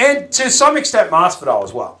 and to some extent Masvidal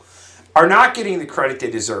as well, are not getting the credit they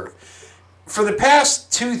deserve. For the past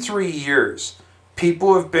 2-3 years,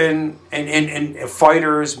 people have been, and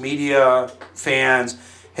fighters, media, fans,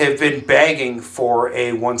 have been begging for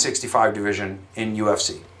a 165 division in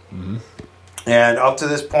UFC. Mm-hmm. And up to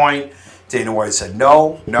this point, Dana White said,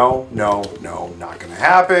 no, not going to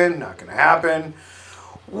happen.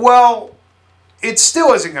 Well, it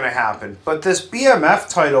still isn't going to happen. But this BMF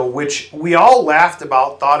title, which we all laughed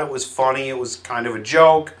about, thought it was funny, it was kind of a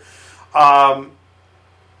joke,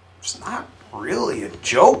 it's not really a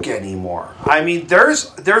joke anymore. I mean,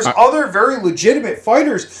 there's other very legitimate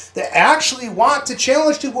fighters that actually want to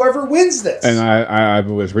challenge to whoever wins this. And I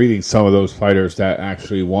was reading some of those fighters that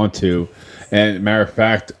actually want to. And matter of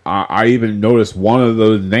fact, I even noticed one of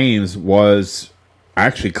those names was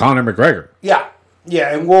actually Conor McGregor. Yeah,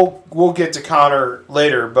 and we'll get to Conor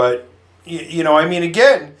later, but I mean,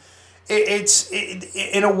 again, it's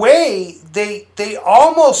in a way they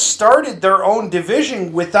almost started their own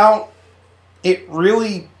division without it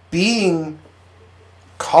really being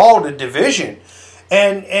called a division,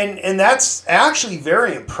 and that's actually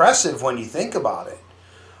very impressive when you think about it.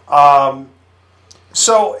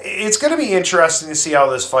 So it's going to be interesting to see how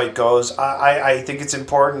this fight goes. I think it's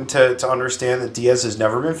important to understand that Diaz has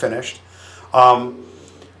never been finished.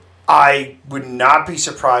 I would not be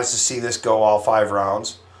surprised to see this go all 5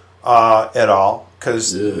 rounds at all,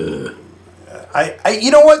 because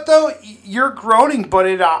You know what though? You're groaning, but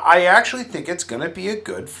I actually think it's going to be a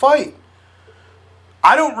good fight.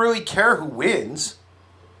 I don't really care who wins.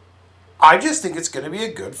 I just think it's going to be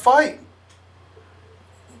a good fight.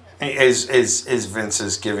 As Vince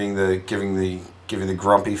is giving the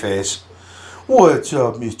grumpy face. What's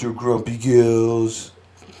up, Mr. Grumpy Gills?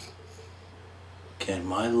 Can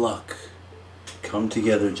my luck come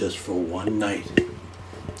together just for one night?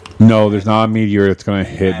 No, there's not a meteor that's going to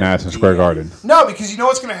hit Madison Square Garden. No, because you know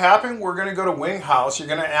what's going to happen? We're going to go to Wing House. You're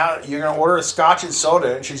going to order a scotch and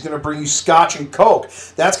soda, and she's going to bring you scotch and Coke.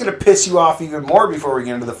 That's going to piss you off even more before we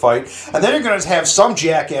get into the fight. And then you're going to have some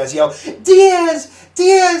jackass yell, Diaz,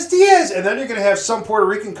 Diaz, Diaz. And then you're going to have some Puerto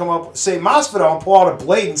Rican come up, say Masvidal, and pull out a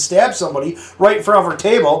blade and stab somebody right in front of our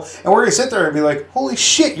table. And we're going to sit there and be like, holy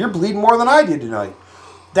shit, you're bleeding more than I did tonight.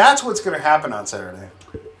 That's what's going to happen on Saturday.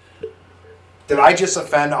 Did I just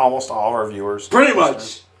offend almost all of our viewers? Pretty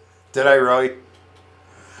much. Did I really?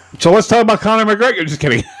 So let's talk about Conor McGregor. Just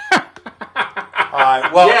kidding.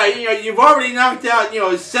 Well, yeah, you've already knocked out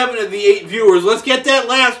 7 of the 8 viewers. Let's get that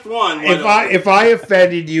last one. If I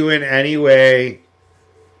offended you in any way,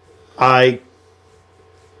 I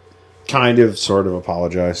kind of, sort of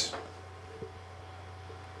apologize.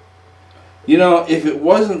 If it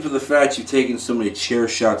wasn't for the fact you've taken so many chair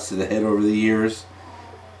shots to the head over the years,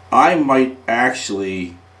 I might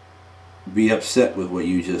actually be upset with what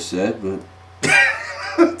you just said, but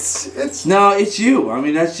it's you. I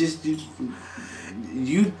mean, that's just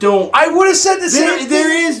you don't. I would have said the same thing.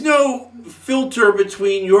 There is no filter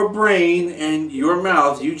between your brain and your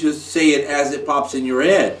mouth. You just say it as it pops in your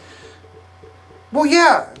head. Well,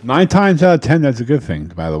 yeah. 9 times out of 10, that's a good thing.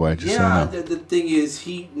 By the way, just so you know. The thing is,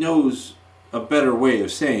 he knows a better way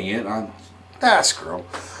of saying it. Screw.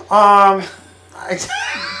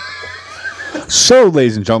 So,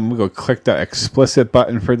 ladies and gentlemen, we'll go click that explicit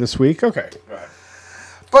button for this week. Okay. Right.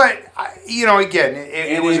 But, again,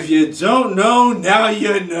 it was... if you don't know, now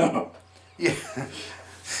you know. Yeah.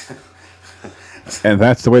 And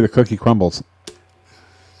that's the way the cookie crumbles.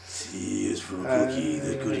 C is for a cookie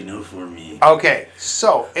that's good enough for me. Okay,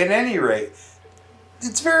 so, at any rate,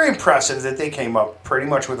 it's very impressive that they came up pretty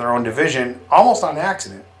much with their own division, almost on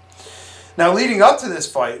accident. Now, leading up to this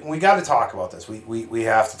fight, we got to talk about this. We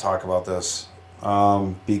have to talk about this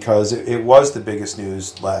because it was the biggest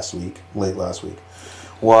news late last week,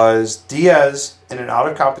 was Diaz in an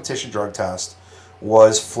out-of-competition drug test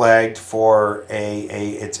was flagged for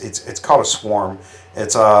it's called a swarm.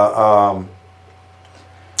 It's a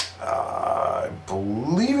I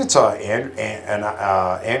believe it's an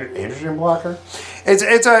androgen blocker.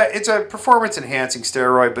 It's a performance enhancing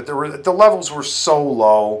steroid, but the levels were so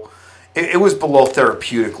low. It was below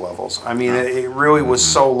therapeutic levels. I mean, it really was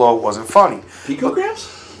so low it wasn't funny.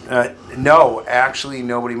 Picograms? No, actually,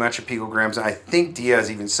 nobody mentioned picograms. I think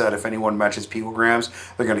Diaz even said if anyone mentions picograms,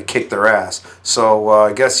 they're going to kick their ass. So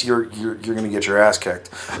I guess you're going to get your ass kicked.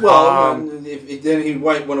 Well, then he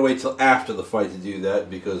might want to wait till after the fight to do that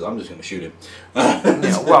because I'm just going to shoot him.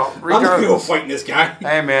 Well, regardless, I'm just going to go fighting this guy.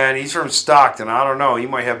 Hey, man, he's from Stockton. I don't know. He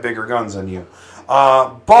might have bigger guns than you.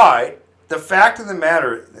 But the fact of the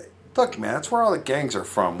matter, look, man, that's where all the gangs are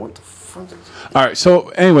from. What the fuck? All right. So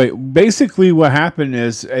anyway, basically, what happened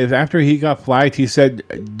is after he got flagged, he said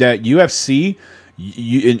that UFC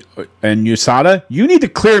and USADA, you need to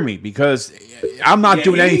clear me because I'm not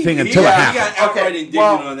doing anything until it happens. He got outright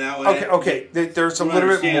indignant on that one. Okay. There's a little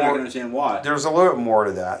bit more. I can understand why. There's a little bit more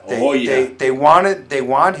to that. They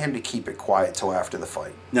want him to keep it quiet till after the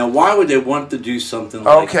fight. Now, why would they want to do something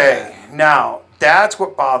like that? Okay. Now. That's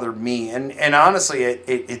what bothered me, and honestly,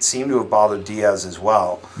 it seemed to have bothered Diaz as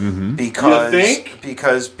well. Mm-hmm. Because, you think?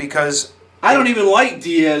 Because I don't even like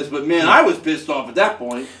Diaz, but man, I was pissed off at that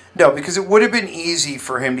point. No, because it would have been easy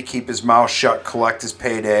for him to keep his mouth shut, collect his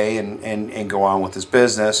payday, and go on with his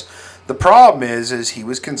business. The problem is he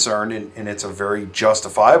was concerned, and it's a very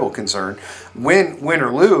justifiable concern. Win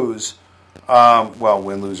or lose.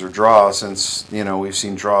 Win, lose, or draw, since we've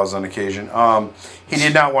seen draws on occasion. He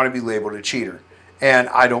did not want to be labeled a cheater. And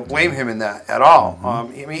I don't blame him in that at all.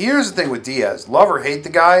 Mm-hmm. Here's the thing with Diaz: love or hate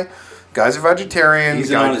the guy, guy's a vegetarian. He's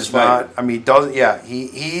the guy an does not. I mean,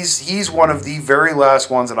 he's one of the very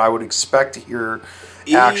last ones that I would expect to hear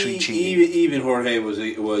actually cheat. Even Jorge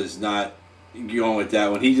was not going with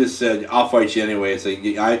that one. He just said, "I'll fight you anyway." It's like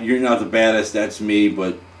you're not the baddest. That's me,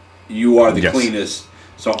 but you are the cleanest.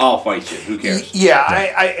 So I'll fight you. Who cares? Yeah,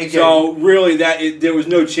 again, so really, there was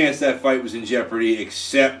no chance that fight was in jeopardy,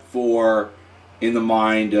 except for in the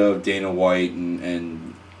mind of Dana White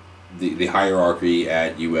and the hierarchy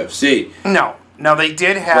at UFC. No. Now, they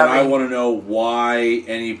did But have... I want to know why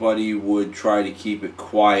anybody would try to keep it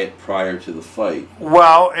quiet prior to the fight.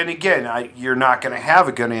 Well, and again, you're not going to have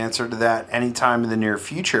a good answer to that anytime in the near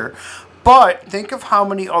future. But think of how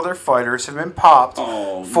many other fighters have been popped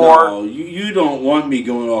for... No, you don't want me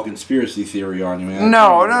going all conspiracy theory on you, man.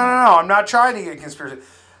 No. I'm not trying to get conspiracy.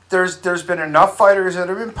 There's been enough fighters that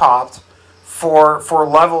have been popped for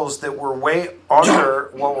levels that were way under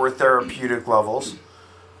what were therapeutic levels.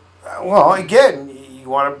 Well, again, you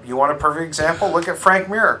want a perfect example? Look at Frank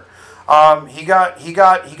Mir. He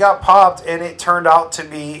got popped, and it turned out to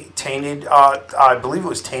be tainted. I believe it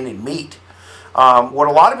was tainted meat. What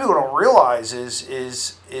a lot of people don't realize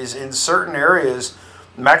is in certain areas,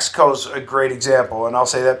 Mexico's a great example, and I'll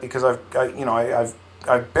say that because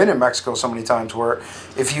I've been in Mexico so many times where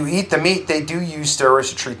if you eat the meat, they do use steroids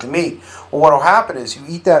to treat the meat. Well, what'll happen is you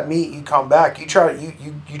eat that meat, you come back, you try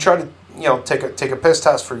to take a piss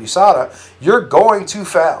test for USADA, you're going to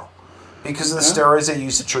fail because of the steroids they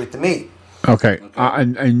use to treat the meat. Okay. I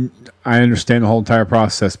understand the whole entire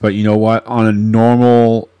process, but you know what? On a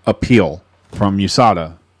normal appeal from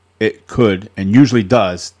USADA, it could and usually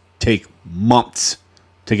does take months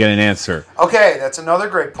to get an answer. Okay, that's another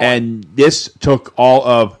great point. And this took all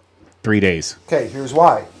of 3 days. Okay, here's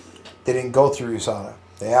why. They didn't go through USADA.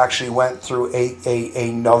 They actually went through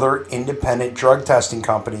another independent drug testing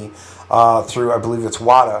company through, I believe it's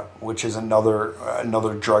WADA, which is another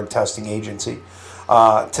drug testing agency,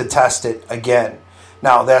 to test it again.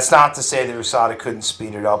 Now, that's not to say that USADA couldn't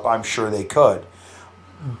speed it up. I'm sure they could.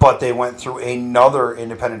 But they went through another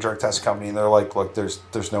independent drug test company, and they're like, look,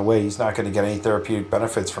 there's no way he's not going to get any therapeutic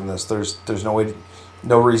benefits from this. There's no way,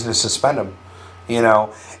 no reason to suspend him,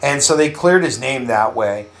 And so they cleared his name that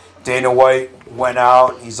way. Dana White went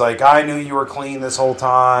out. He's like, I knew you were clean this whole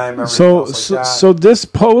time. So this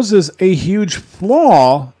poses a huge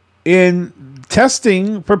flaw in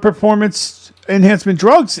testing for performance enhancement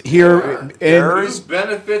drugs here. There is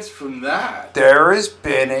benefits from that. There has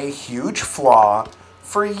been a huge flaw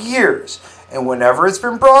for years, and whenever it's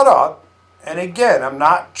been brought up, and again, I'm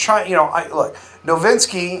not trying, look,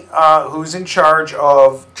 Novinsky, who's in charge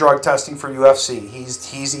of drug testing for UFC,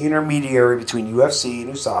 he's the intermediary between UFC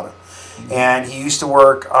and USADA, and he used to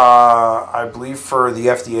work, I believe, for the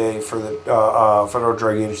FDA, for the Federal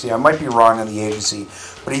Drug Agency. I might be wrong on the agency,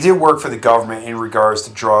 but he did work for the government in regards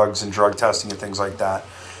to drugs and drug testing and things like that.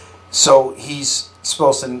 So he's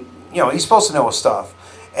supposed to, he's supposed to know his stuff.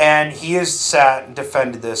 And he has sat and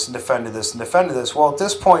defended this and defended this and defended this. Well, at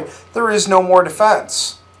this point, there is no more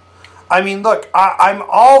defense. I mean, look, I'm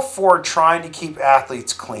all for trying to keep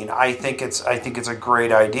athletes clean. I think it's a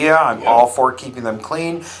great idea. I'm all for keeping them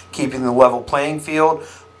clean, keeping the level playing field.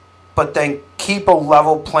 But then keep a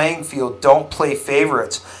level playing field. Don't play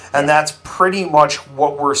favorites. And that's pretty much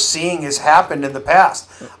what we're seeing has happened in the past.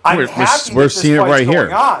 We're seeing it right here.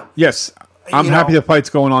 Yes. I'm happy the fight's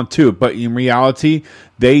going on too, but in reality,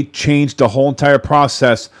 they changed the whole entire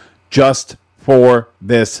process just for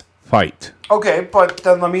this fight. Okay, but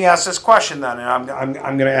then let me ask this question then, and I'm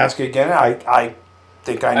going to ask it again. I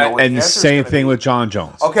think I know what the answer is. And same thing with John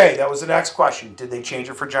Jones. Okay, that was the next question. Did they change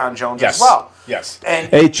it for John Jones as well? Yes.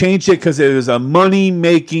 And they changed it because it was a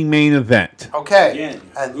money-making main event. Okay. Again,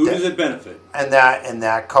 who does it benefit? And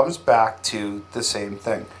that comes back to the same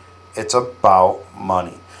thing. It's about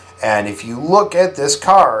money. And if you look at this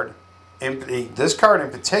card in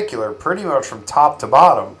particular, pretty much from top to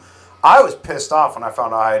bottom, I was pissed off when I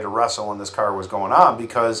found out I had to wrestle when this card was going on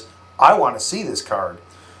because I want to see this card.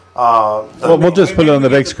 We'll just put it on the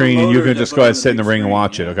big screen and you can just go ahead and sit in the ring and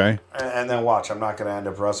watch it, okay? And then watch. I'm not going to end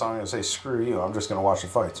up wrestling. I'm going to say, screw you. I'm just going to watch the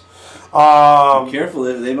fights. Be careful.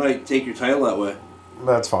 They might take your title that way.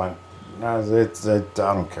 That's fine. I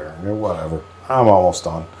don't care. Whatever. I'm almost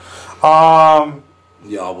done.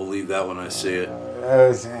 Yeah, I'll believe that when I see it.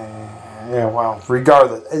 Well,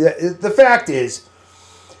 regardless. The fact is,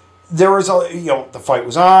 there was the fight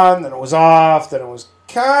was on, then it was off, then it was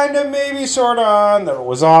kind of maybe sort of on, then it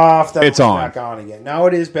was off, then it was back on again. Now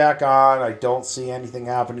it is back on. I don't see anything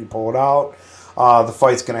happening to pull it out. The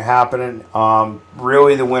fight's going to happen.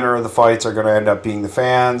 Really, the winner of the fights are going to end up being the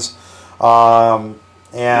fans. And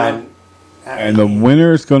the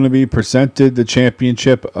winner is going to be presented the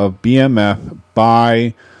championship of BMF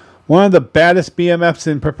by one of the baddest BMFs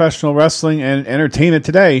in professional wrestling and entertainment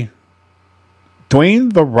today,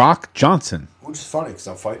 Dwayne "The Rock" Johnson. Which is funny because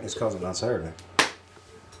I'm fighting his cousin on Saturday.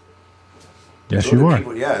 Yes, you are.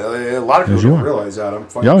 A lot of people don't realize that I'm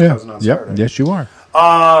fighting his cousin on Saturday. Yes, you are.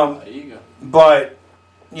 There you go. But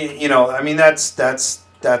I mean, that's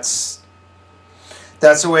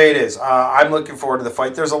That's the way it is. I'm looking forward to the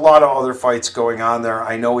fight. There's a lot of other fights going on there.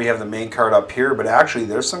 I know we have the main card up here, but actually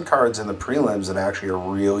there's some cards in the prelims that actually are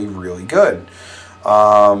really, really good.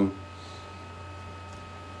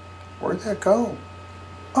 Where'd that go?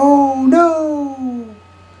 Oh, no!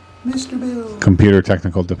 Mr. Bill. Computer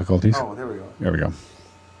technical difficulties. Oh, there we go. There we go.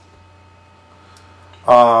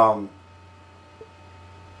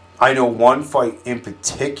 I know one fight in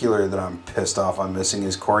particular that I'm pissed off on missing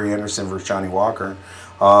is Corey Anderson versus Johnny Walker.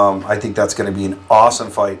 I think that's going to be an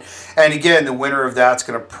awesome fight. And again, the winner of that's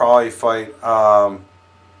going to probably fight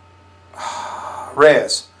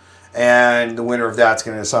Reyes. And the winner of that's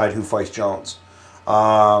going to decide who fights Jones. You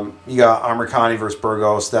got Amirkhani versus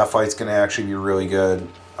Burgos. That fight's going to actually be really good.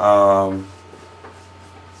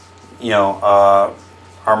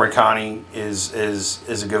 Amirkhani is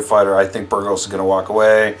a good fighter. I think Burgos is going to walk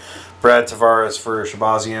away. Brad Tavares for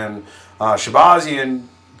Shabazian. Shabazian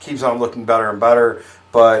keeps on looking better and better,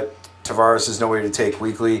 but Tavares is nowhere to take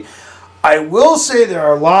weekly. I will say that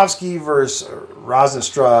Arlovsky versus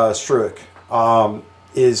Rozenstruik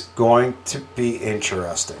is going to be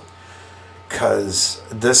interesting, because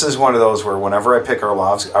this is one of those where whenever I pick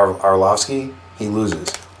Arlovsky, he loses.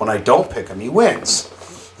 When I don't pick him, he wins.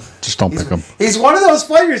 Just don't pick him. He's one of those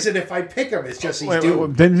fighters that if I pick him, it's just he's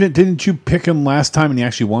doomed. Didn't you pick him last time and he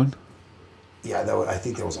actually won? Yeah, I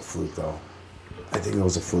think that was a fluke, though.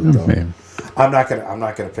 Man. I'm not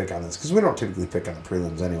gonna pick on this because we don't typically pick on the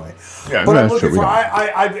prelims anyway. Yeah, but I'm looking for.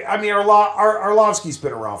 I mean, Arlovsky's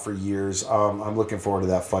been around for years. I'm looking forward to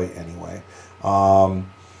that fight anyway. I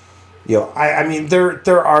mean,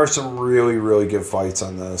 there are some really, really good fights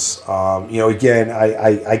on this. Again,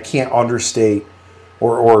 I can't understate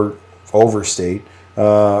or overstate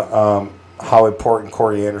how important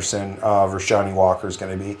Corey Anderson versus Johnny Walker is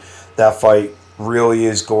going to be. That fight really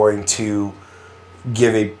is going to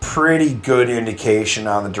give a pretty good indication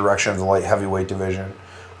on the direction of the light heavyweight division.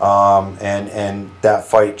 And that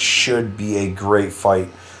fight should be a great fight.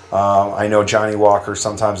 I know Johnny Walker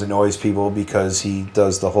sometimes annoys people because he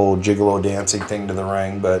does the whole gigolo dancing thing to the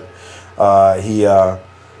ring, but he's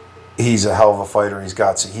a hell of a fighter. He's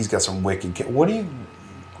got some wicked. What do you?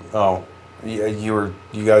 Oh, you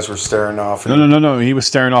guys were staring off. No. He was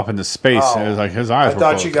staring off into space. Oh. It was like his eyes. I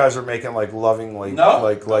thought you guys were making like loving like No.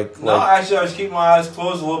 like. No, actually, I was keeping my eyes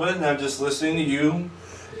closed a little bit, and I'm just listening to you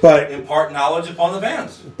But impart knowledge upon the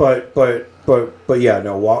fans. But yeah,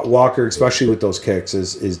 no. Walker, especially with those kicks,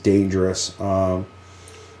 is dangerous. So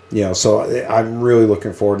I'm really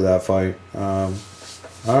looking forward to that fight. I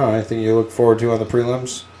don't know, anything you look forward to on the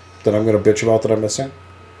prelims that I'm going to bitch about that I'm missing?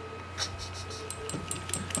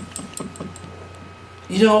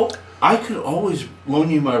 I could always loan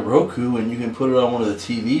you my Roku, and you can put it on one of the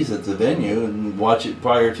TVs at the venue and watch it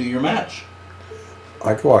prior to your match.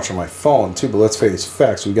 I could watch on my phone too, but let's face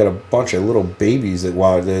facts. We got a bunch of little babies that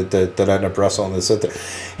end up wrestling this.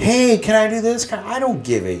 Hey, can I do this? I don't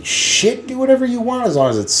give a shit. Do whatever you want as long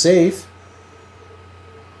as it's safe.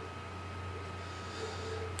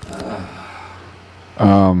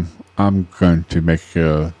 I'm going to make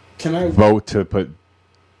a vote to put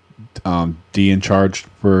D in charge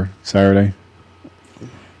for Saturday.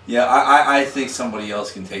 Yeah, I think somebody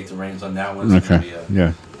else can take the reins on that one. It's Okay.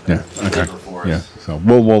 Yeah. Okay. Yeah. So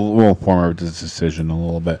we'll form our decision a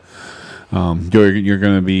little bit. You're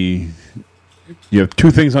going to be. You have two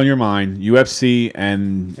things on your mind: UFC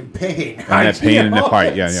and pain. And that pain in the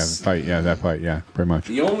fight. Yeah, the fight. Yeah, that fight. Yeah, pretty much.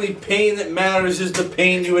 The only pain that matters is the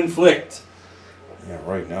pain you inflict. Yeah,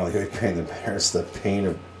 right now the only pain that matters is the pain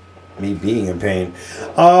of me being in pain.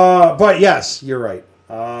 But yes, you're right.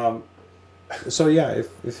 So yeah,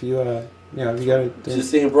 if you you got to just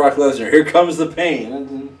saying Brock Lesnar. Here comes the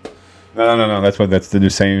pain. No. That's the new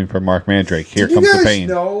saying for Marc Mandrake. Here comes the pain.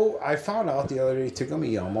 No, I found out the other day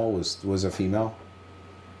Tagumi Yama was a female.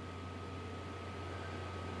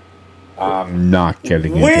 I'm not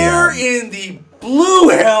getting into Where that. in the blue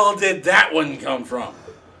hell did that one come from?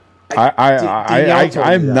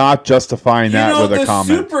 I'm not justifying that with a comment.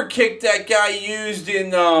 The super kick that guy used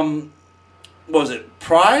in was it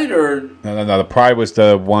Pride or no? The Pride was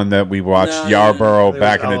the one that we watched Yarborough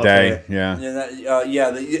back in the day. Yeah.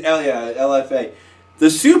 LFA. The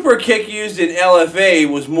super kick used in LFA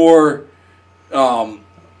was more what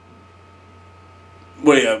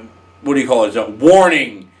do you call it?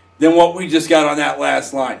 Warning than what we just got on that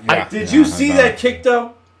last line. Did you see that kick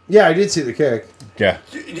though? Yeah, I did see the kick. Yeah.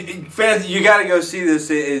 Fans, you got to go see this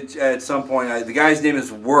at some point. The guy's name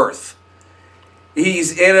is Worth.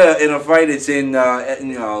 He's in a fight. It's in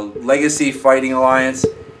Legacy Fighting Alliance.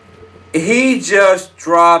 He just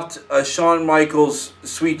dropped a Shawn Michaels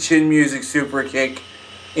Sweet Chin Music super kick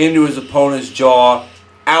into his opponent's jaw.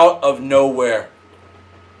 out of nowhere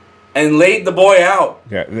and laid the boy out.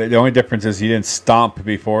 Yeah, the only difference is he didn't stomp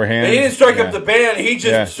beforehand. He didn't strike up the band. He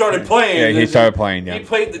just started playing. Yeah, he started playing. Yeah. He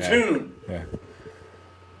played the tune. Yeah.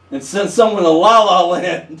 And sent someone to La La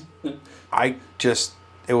Land.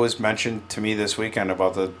 It was mentioned to me this weekend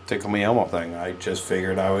about the Tickle Me Elmo thing. I just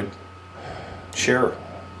figured I would share.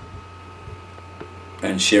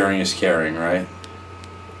 And sharing is caring, right?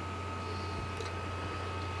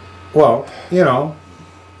 Well,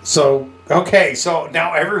 so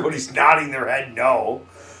now everybody's nodding their head no.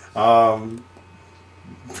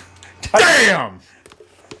 Damn!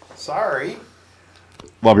 Sorry.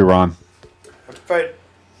 Love you, Ron. But,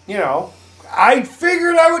 I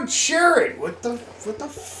figured I would share it. What the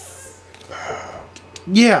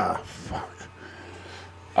yeah. Fuck.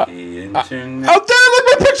 Out there, look,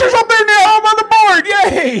 my picture's up there now. I'm on the board.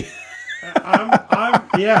 Yay!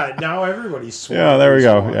 Now everybody's sworn. Yeah, there we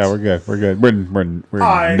go. Yeah, we're good.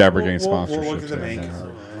 We're never getting sponsorships. We'll look at the main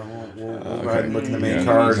card. We'll go ahead and look at the main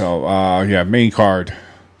card. So, main card.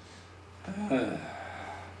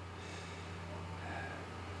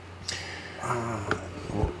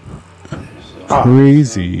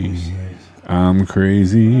 Crazy. I'm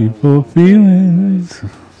crazy for feelings.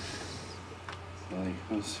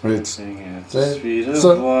 It's at the speed of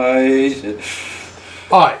light.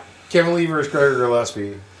 All right, Kevin Lee versus Gregor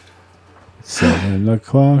Gillespie. 7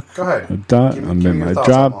 o'clock. Go ahead. I'm in my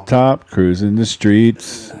drop top, cruising the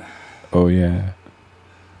streets. Oh yeah.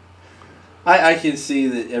 I can see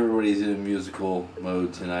that everybody's in a musical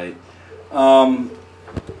mode tonight.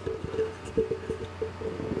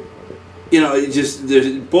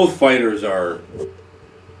 Both fighters are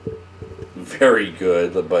very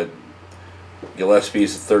good, but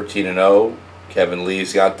Gillespie's 13-0. Kevin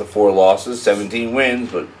Lee's got the 4 losses, 17 wins,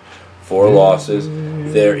 but 4 losses.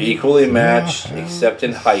 They're equally matched, except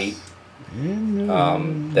in height.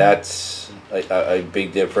 That's a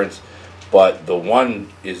big difference. But the one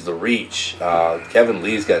is the reach. Kevin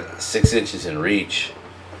Lee's got 6 inches in reach.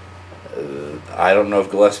 I don't know if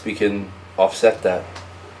Gillespie can offset that.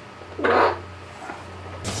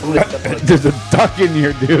 There's a duck in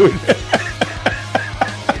here, dude.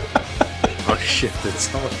 Oh shit! Did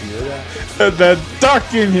someone hear that? The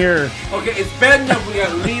duck in here. Okay, it's bad enough we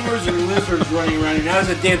got lemurs and lizards running around here. Now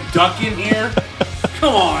there's a damn duck in here.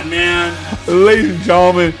 Come on, man. Ladies and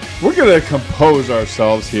gentlemen, we're gonna compose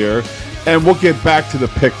ourselves here, and we'll get back to the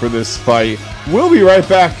pick for this fight. We'll be right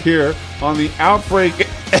back here on the Outbreak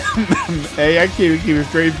MMA. I can't even keep a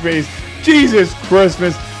straight face. Jesus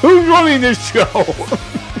Christmas. Who's running this show?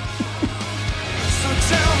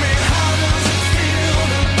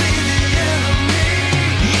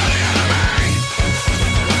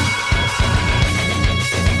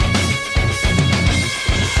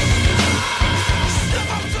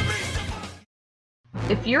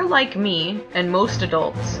 If you're like me, and most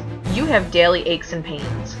adults, you have daily aches and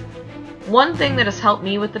pains. One thing that has helped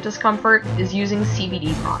me with the discomfort is using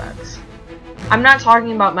CBD products. I'm not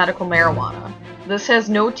talking about medical marijuana. This has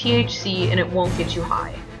no THC and it won't get you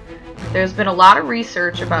high. There's been a lot of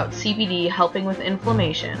research about CBD helping with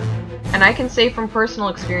inflammation, and I can say from personal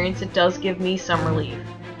experience it does give me some relief.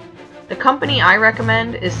 The company I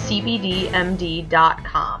recommend is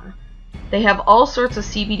CBDMD.com. They have all sorts of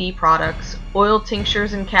CBD products, oil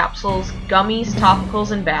tinctures and capsules, gummies,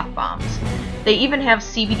 topicals, and bath bombs. They even have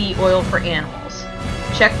CBD oil for animals.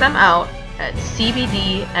 Check them out at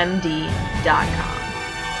CBDMD.com.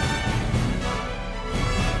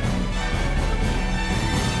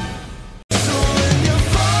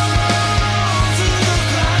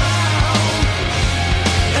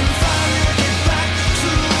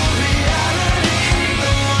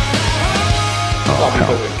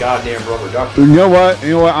 Goddamn rubber duck. You know what?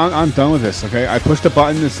 I'm done with this, okay? I pushed a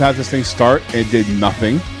button to have this thing start. It did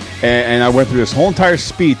nothing. And I went through this whole entire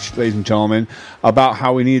speech, ladies and gentlemen, about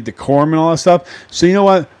how we needed decorum and all that stuff. So you know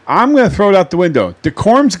what? I'm going to throw it out the window.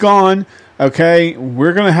 Decorum's gone, okay?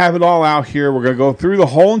 We're going to have it all out here. We're going to go through the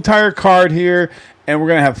whole entire card here, and we're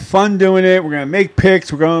going to have fun doing it. We're going to make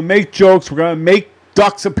picks. We're going to make jokes. We're going to make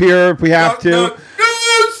ducks appear if we have to.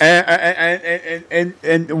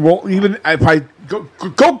 And we'll even if I go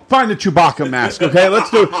find the Chewbacca mask, okay? Let's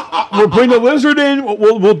do it. We'll bring the lizard in.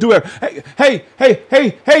 We'll do it. Hey,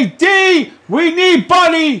 D, we need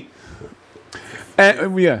Bunny.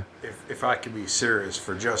 And yeah. If I could be serious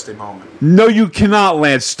for just a moment. No, you cannot,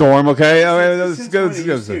 Lance Storm. Okay. Let's go.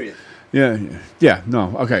 Serious. Yeah.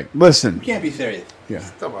 No. Okay. Listen. You can't be serious. Yeah.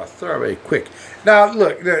 Throw away quick. Now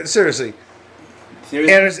look, seriously.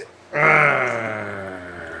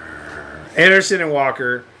 Anderson and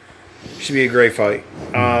Walker should be a great fight.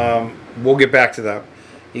 We'll get back to that.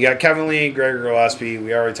 You got Kevin Lee and Gregor Gillespie.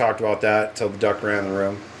 We already talked about that till the duck ran in the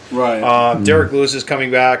room. Right. Derek Lewis is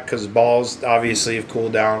coming back because his balls obviously have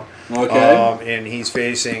cooled down. Okay. And he's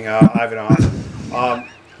facing Ivanov.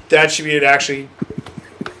 That should be it, actually.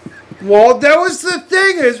 Well, that was the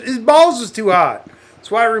thing. His balls was too hot.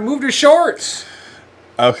 That's why I removed his shorts.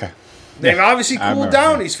 Okay. They've obviously I cooled remember,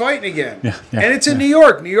 down. yeah. He's fighting again. Yeah, And it's in New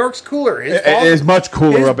York. New York's cooler. It is much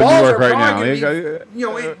cooler up in New York right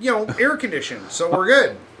now. Air conditioned, so we're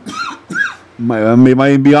good.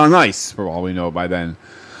 Might be on ice for all we know by then.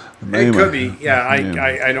 It could be. Yeah,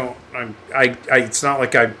 I don't. It's not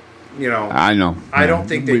like I know. I don't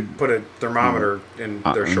think they put a thermometer in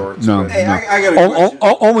their shorts. No. Hey, I got a question.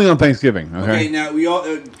 Only on Thanksgiving. Okay. Now we all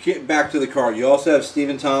get back to the card. You also have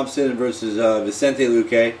Stephen Thompson versus Vicente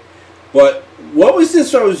Luque. But what was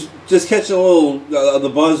this? I was just catching a little the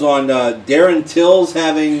buzz on Darren Till's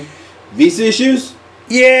having visa issues.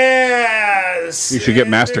 Yes. You should get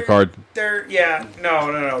MasterCard. They're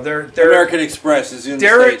no. They're American Express is in the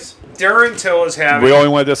States. Darren Till is having. We only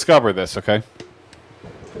want to discover this, okay?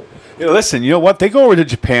 Listen, you know what? They go over to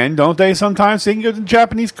Japan, don't they? Sometimes they can go to the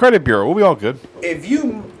Japanese credit bureau. We'll be all good.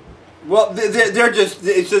 Well, they're just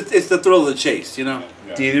it's the thrill of the chase, you know.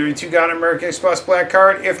 Do either of you two got an American Express black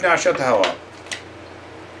card? If not, shut the hell up.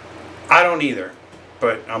 I don't either,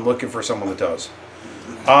 but I'm looking for someone that does.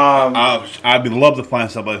 I'd love to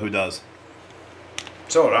find somebody who does.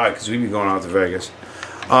 So would I, because we'd be going out to Vegas.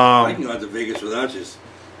 I can go out to Vegas without you.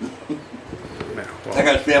 I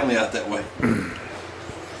got family out that way.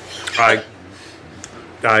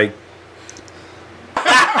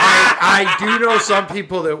 I do know some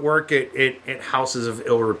people that work at houses of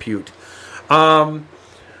ill repute.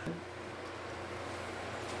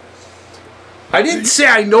 I didn't say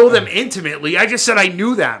I know them intimately. I just said I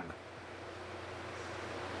knew them.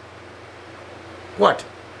 What?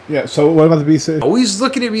 Yeah, so what about the visa? Always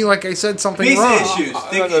looking at me like I said something Visa wrong. issues.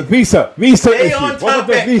 Visa Stay on issues. What about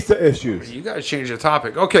the topic. visa issues? You got to change the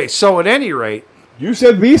topic. Okay, so at any rate, You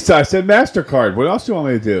said Visa. I said MasterCard. What else do you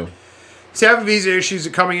want me to do? he's having visa issues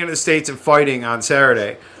of coming into the States and fighting on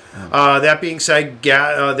Saturday. That being said,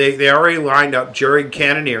 they already lined up Jared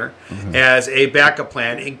Cannonier as a backup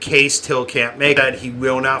plan in case Till can't make that. He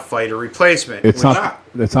will not fight a replacement. It's not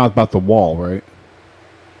about the wall, right?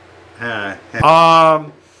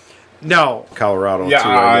 No, Colorado. Yeah, too,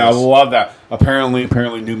 I guess. love that. Apparently,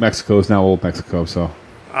 New Mexico is now Old Mexico. So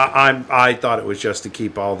I thought it was just to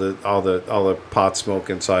keep all the pot smoke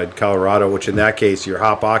inside Colorado, which in that case, you're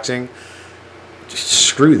hot boxing.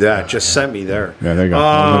 Screw that. Just send me there. yeah, there you go.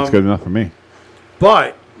 That's good enough for me.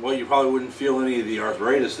 But Well, you probably wouldn't feel any of the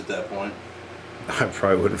arthritis at that point. I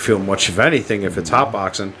probably wouldn't feel much of anything if it's hot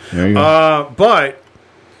boxing. There you go. But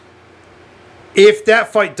if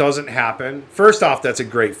that fight doesn't happen, first off, that's a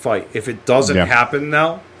great fight. If it doesn't happen,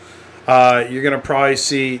 though, you're going to probably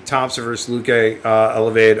see Thompson versus Luque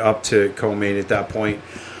elevated up to co-main at that point.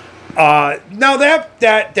 Now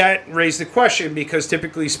that raised the question, because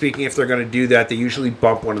typically speaking, if they're going to do that, they usually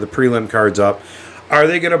bump one of the prelim cards up. Are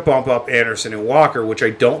they going to bump up Anderson and Walker, which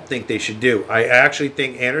I don't think they should do. I actually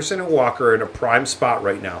think Anderson and Walker are in a prime spot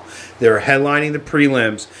right now. They're headlining the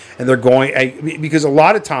prelims, and they're going because a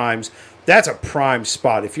lot of times that's a prime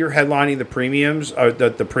spot. If you're headlining the premiums or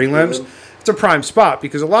the prelims, it's a prime spot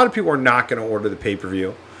because a lot of people are not going to order the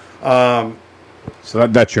pay-per-view. So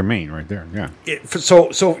that's your main right there. Yeah.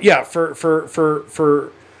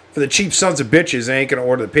 For the cheap sons of bitches, they ain't going to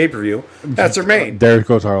order the pay-per-view. That's their main. There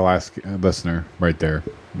goes our last listener right there.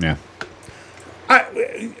 Yeah.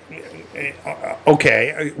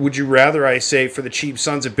 Okay. Would you rather I say for the cheap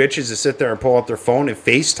sons of bitches to sit there and pull out their phone and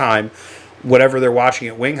FaceTime whatever they're watching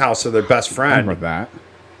at Wing House or their best I friend? remember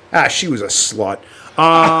that. She was a slut.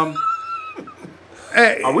 Are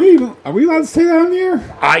we allowed to say that on the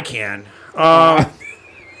air? I can.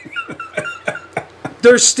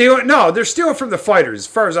 They're stealing from the fighters, as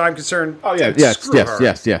far as I'm concerned. Oh yeah, screw her.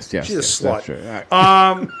 yes. She's a slut. That's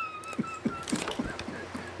right.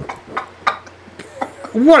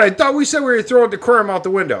 What? I thought we said we were throwing decorum out the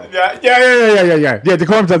window. Yeah. Yeah,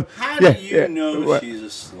 decorum's up. How do you know she's a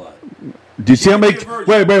slut? Did you see how many?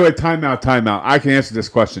 Wait. Time out. I can answer this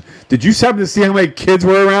question. Did you happen to see how many kids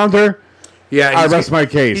were around her? Yeah, I rest my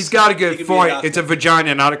case. He's got a good point. It's a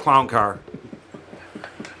vagina, not a clown car.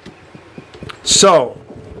 So,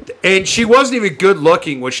 and she wasn't even good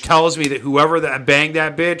looking, which tells me that whoever that banged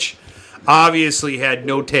that bitch obviously had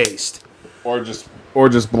no taste. Or just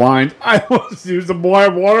blind. I almost used a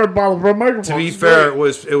blind water bottle for a microphone. To be fair, it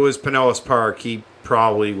was Pinellas Park. He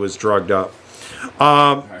probably was drugged up. Could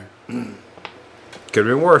have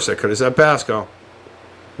been worse. I could have said Pasco.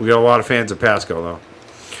 We got a lot of fans of Pasco, though.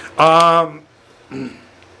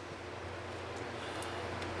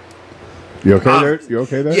 You okay there? You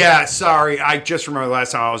okay there? Yeah, sorry. I just remember the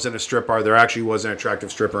last time I was in a strip bar, there actually was an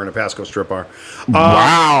attractive stripper in a Pasco strip bar.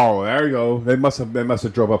 Wow, there you go. They must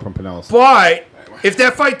have drove up from Pinellas. But if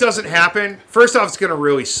that fight doesn't happen, first off, it's going to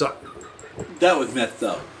really suck. That was messed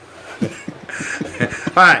up. All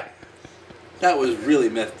right. That was really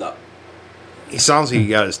messed up. He sounds like he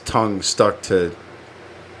got his tongue stuck to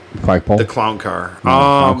Fight pole? the clown car.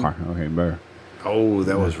 Clown car. Okay, better. Oh,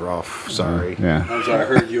 that was rough. Sorry. Yeah. I'm sorry, I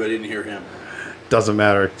heard you. I didn't hear him. Doesn't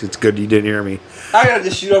matter. It's good you didn't hear me. I gotta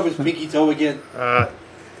just shoot off his pinky toe again. At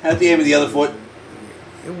the aim of the other foot.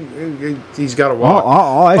 He's got to walk.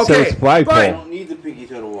 All I said was flagpole. I don't need the pinky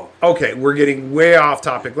toe to walk. Okay, we're getting way off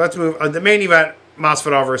topic. Let's move. The main event,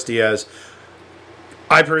 Masvidal versus Diaz.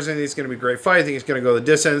 I personally think it's going to be a great fight. I think it's going to go the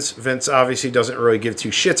distance. Vince obviously doesn't really give two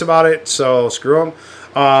shits about it, so screw him.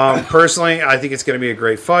 Personally, I think it's going to be a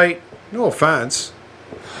great fight. No offense.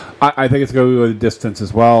 I think it's going to go the distance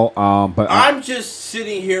as well. But I'm just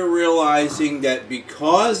sitting here realizing that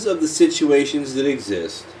because of the situations that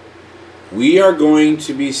exist, we are going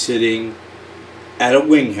to be sitting at a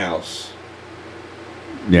wing house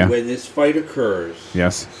when this fight occurs.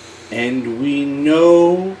 Yes. And we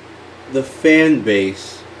know the fan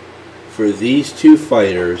base for these two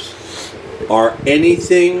fighters are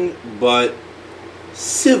anything but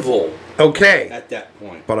civil. Okay. At that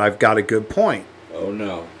point. But I've got a good point. Oh,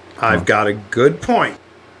 no. I've got a good point.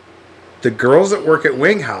 The girls that work at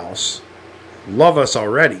Wing House love us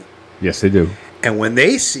already. Yes, they do. And when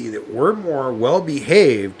they see that we're more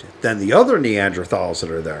well-behaved than the other Neanderthals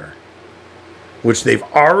that are there, which they've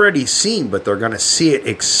already seen, but they're going to see it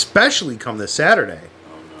especially come this Saturday.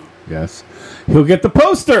 Yes. He'll get the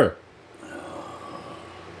poster.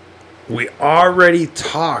 We already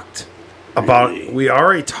talked about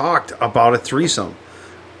a threesome.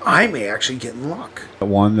 I may actually get in luck. The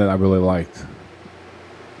one that I really liked.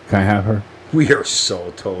 Can I have her? We are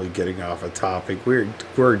so totally getting off a topic. We're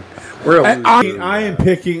I am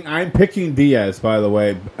picking Diaz, by the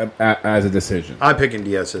way, as a decision. I'm picking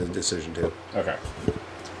Diaz as a decision too. Okay.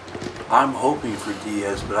 I'm hoping for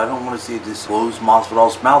Diaz, but I don't want to see it just close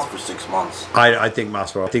Masvidal's mouth for 6 months. I think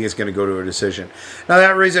Masvidal. I think it's going to go to a decision. Now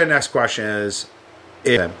that raises our next question: is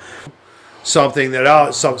something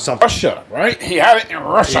that something Russia, right? He had it in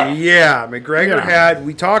Russia. Yeah, McGregor had.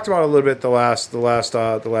 We talked about it a little bit the last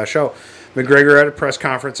show. McGregor had a press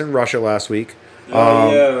conference in Russia last week.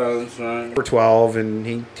 That's right. For 12,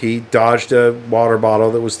 and he dodged a water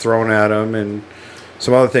bottle that was thrown at him, and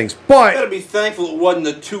some other things. But you gotta be thankful it wasn't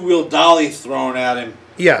the two-wheel dolly thrown at him.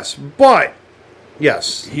 Yes.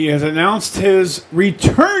 He has announced his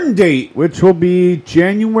return date, which will be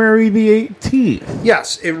January the 18th.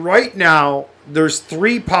 Yes, and right now there's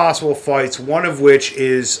 3 possible fights, one of which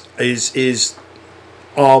is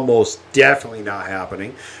almost definitely not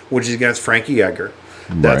happening, which is against Frankie Edgar.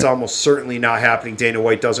 That's almost certainly not happening. Dana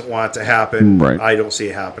White doesn't want it to happen. Right. I don't see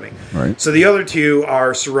it happening. Right. So the other 2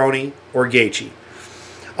 are Cerrone or Gaethje.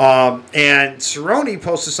 And Cerrone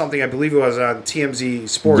posted something, I believe it was on TMZ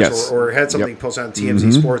Sports, or had something posted on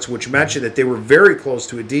TMZ Sports, which mentioned that they were very close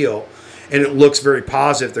to a deal, and it looks very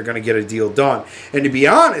positive they're going to get a deal done. And to be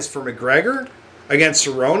honest, for McGregor against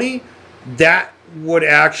Cerrone, that would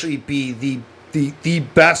actually be the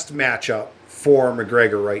best matchup for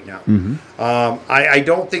McGregor right now. I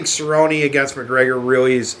don't think Cerrone against McGregor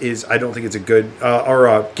really is I don't think it's a good,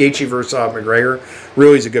 or Gaethje versus McGregor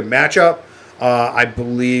really is a good matchup. I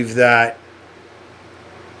believe that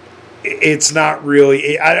it's not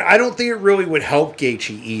really, I don't think it really would help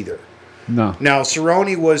Gaethje either. No. Now,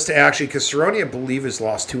 Cerrone was to actually, because Cerrone, I believe, has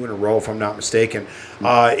lost 2 in a row, if I'm not mistaken.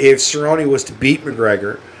 If Cerrone was to beat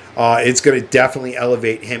McGregor, it's going to definitely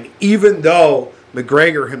elevate him, even though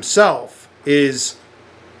McGregor himself is,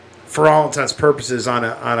 for all intents and purposes, on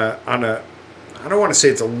a I don't want to say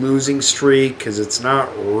it's a losing streak, because it's not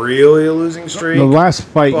really a losing streak. The last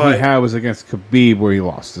fight he had was against Khabib, where he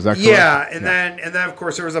lost. Is that correct? Yeah, and then of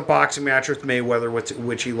course there was a boxing match with Mayweather,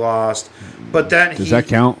 which he lost. But then does that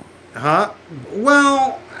count? Huh?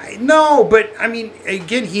 Well, no, but I mean,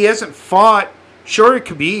 again, he hasn't fought. Short of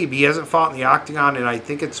Khabib, he hasn't fought in the octagon, and I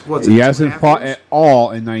think he hasn't fought at all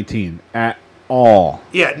in 19 at all.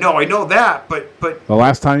 Yeah, no, I know that, but the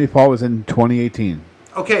last time he fought was in 2018.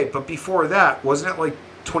 Okay, but before that, wasn't it like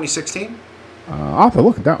 2016? I'll have to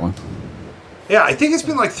look at that one. Yeah, I think it's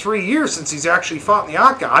been like 3 years since he's actually fought in the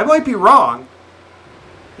octagon. I might be wrong,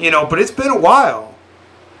 but it's been a while.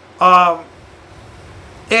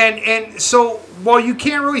 And so while you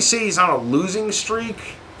can't really say he's on a losing streak,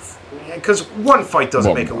 because one fight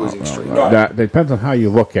doesn't make a losing streak. That depends on how you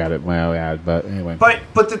look at it, may I add. But anyway.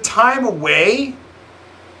 But the time away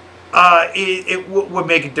it would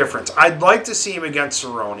make a difference. I'd like to see him against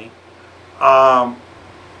Cerrone.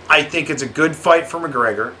 I think it's a good fight for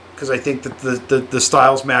McGregor because I think that the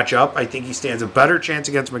styles match up. I think he stands a better chance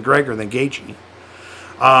against McGregor than Gaethje.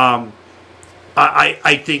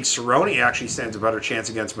 I think Cerrone actually stands a better chance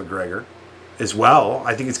against McGregor as well.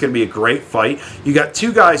 I think it's going to be a great fight. You got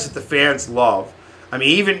two guys that the fans love. I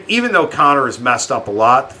mean, even though Conor has messed up a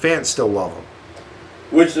lot, the fans still love him.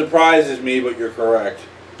 Which surprises me, but you're correct.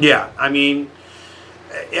 Yeah, I mean,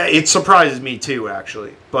 it surprises me too,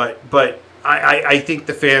 actually. But I think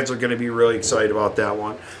the fans are going to be really excited about that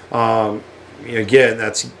one. Again,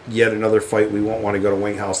 that's yet another fight we won't want to go to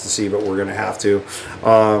Wing House to see, but we're going to have to,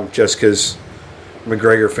 just because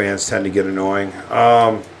McGregor fans tend to get annoying.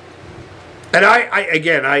 And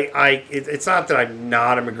it's not that I'm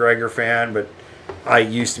not a McGregor fan, but I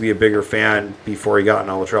used to be a bigger fan before he got in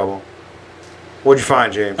all the trouble. What'd you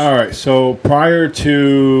find, James? All right, so prior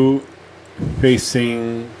to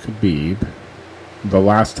facing Khabib, the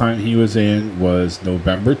last time he was in was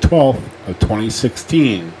November 12th of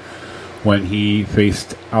 2016 when he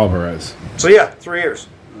faced Alvarez. So, yeah, 3 years.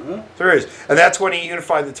 3 years. And that's when he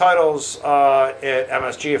unified the titles at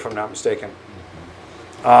MSG, if I'm not mistaken.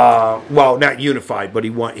 Well, not unified, but he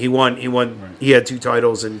won. Right. He had 2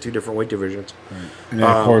 titles in 2 different weight divisions. Right. And then,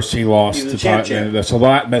 of course, he lost the title. That's a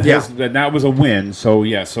lot. But that was a win. So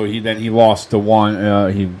yeah. So he lost the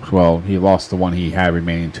one. He lost the one he had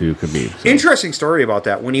remaining to Khabib. So. Interesting story about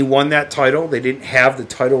that. When he won that title, they didn't have the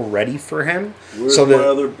title ready for him. Where's my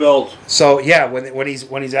other belt? So yeah, when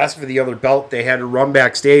he's asking for the other belt, they had to run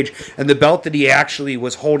backstage, and the belt that he actually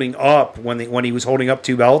was holding up when he was holding up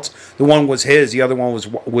 2 belts, the one was his, the other one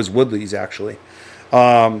was Woodley's actually.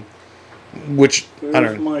 Which There's I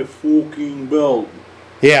don't know. My fucking belt.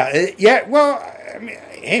 Yeah. Well, I mean,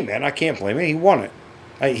 hey man, I can't blame him. He won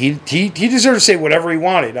it. He deserved to say whatever he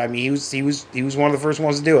wanted. I mean, he was one of the first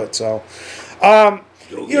ones to do it. So,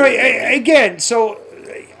 again, so.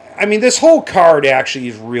 I mean, this whole card actually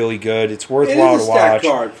is really good. It's worthwhile to watch.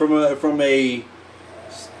 Card from a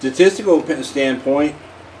statistical standpoint.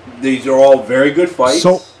 These are all very good fights.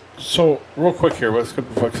 So real quick here, let's go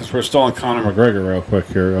because we're still on Conor McGregor. Real quick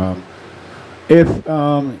here, if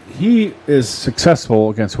he is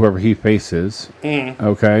successful against whoever he faces,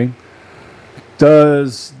 okay,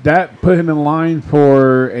 does that put him in line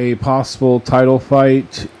for a possible title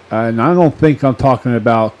fight? And I don't think I'm talking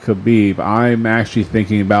about Khabib. I'm actually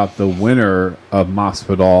thinking about the winner of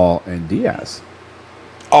Masvidal and Diaz.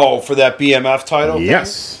 Oh, for that BMF title?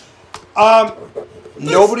 Yes.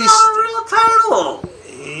 Nobody's not a real title.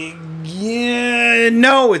 Yeah,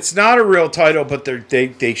 no, it's not a real title, but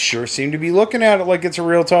they sure seem to be looking at it like it's a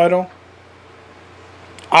real title.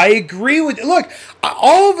 I agree with... Look,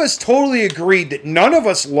 all of us totally agreed that none of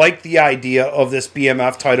us liked the idea of this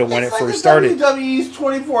BMF title when it first started. WWE's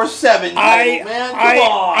 24/7 title, man. Come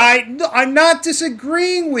on. I'm not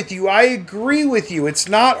disagreeing with you. I agree with you. It's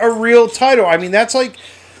not a real title. I mean, that's like...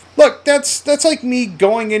 Look, that's like me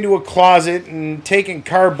going into a closet and taking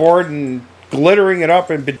cardboard and glittering it up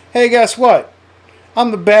and... Hey, guess what?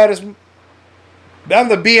 I'm the baddest... I'm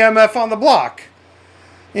the BMF on the block.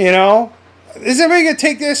 You know? Is anybody going to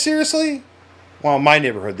take this seriously? Well, in my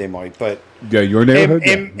neighborhood, they might, but... Yeah, your neighborhood?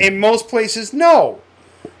 In most places, no.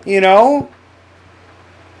 You know?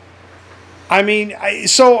 I mean,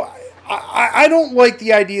 I don't like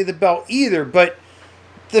the idea of the belt either, but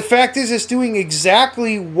the fact is it's doing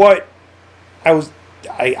exactly what I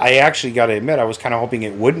actually got to admit, I was kind of hoping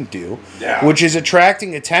it wouldn't do, which is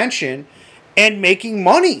attracting attention and making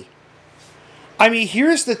money. I mean,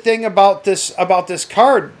 here's the thing about this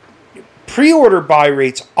card. Pre-order buy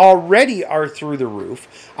rates already are through the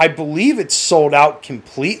roof. I believe it's sold out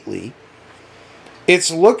completely. It's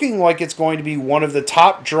looking like it's going to be one of the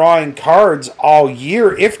top drawing cards all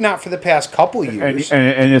year, if not for the past couple years.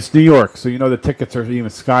 And it's New York, so you know the tickets are even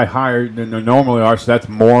sky higher than they normally are, so that's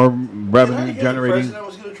more revenue generating.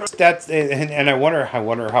 That's and I wonder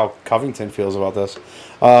how Covington feels about this.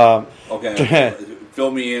 Okay.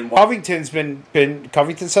 Fill me in. Covington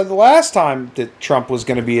said the last time that Trump was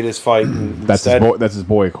going to be at his fight. That's his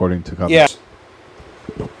boy, according to Covington. Yeah.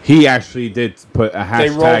 He actually did put a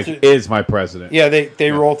hashtag is my president. Yeah,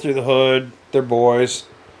 they roll through the hood. They're boys.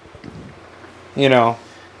 You know,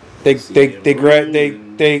 they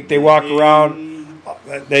walk around.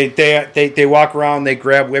 They walk around. They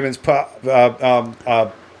grab women's.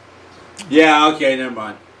 Yeah. Okay. Never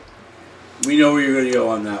mind. We know where you're going to go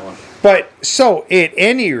on that one. But so at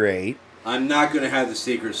any rate, I'm not going to have the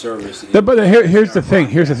Secret Service. But here's the thing.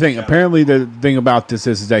 Here's the thing. Apparently, the thing about this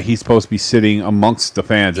is that he's supposed to be sitting amongst the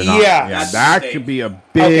fans. And that could be a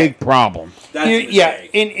big problem.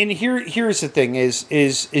 And here's the thing: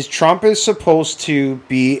 is Trump is supposed to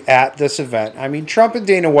be at this event. I mean, Trump and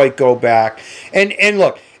Dana White go back, and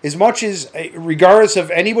look, as much as regardless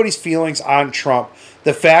of anybody's feelings on Trump,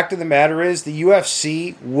 the fact of the matter is the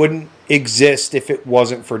UFC wouldn't exist if it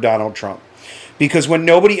wasn't for Donald Trump. Because when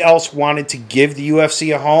nobody else wanted to give the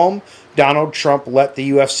UFC a home, Donald Trump let the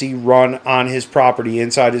UFC run on his property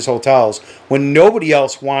inside his hotels when nobody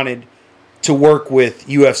else wanted to work with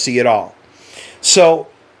UFC at all. So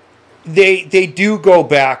they do go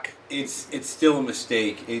back. It's still a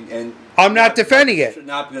mistake, and I'm not defending it.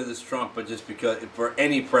 Not because it's Trump, but just because for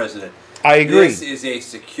any president. I agree. This is a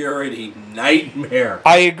security nightmare.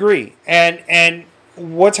 I agree. And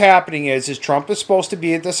what's happening is Trump is supposed to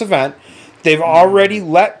be at this event. They've already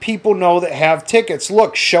let people know that have tickets.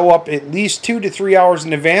 Look, show up at least 2 to 3 hours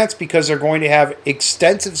in advance because they're going to have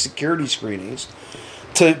extensive security screenings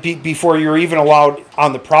before you're even allowed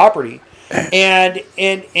on the property. And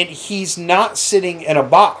he's not sitting in a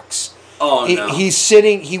box. Oh no. He's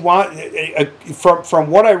sitting. From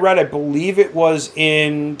what I read, I believe it was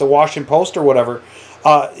in the Washington Post or whatever.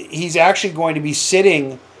 He's actually going to be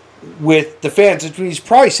sitting with the fans. He's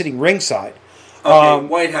probably sitting ringside. Okay,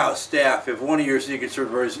 White House staff, if one of your Secret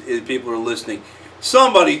Service people are listening,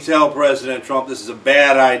 somebody tell President Trump this is a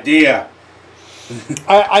bad idea.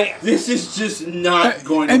 This is just not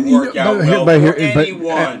going to work out well for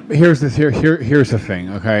anyone. Here's the thing,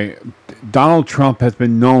 okay? Donald Trump has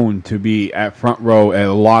been known to be at front row at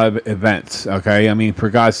a lot of events, okay? I mean, for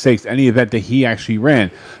God's sakes, any event that he actually ran.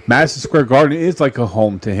 Madison Square Garden is like a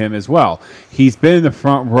home to him as well. He's been in the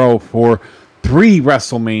front row for 3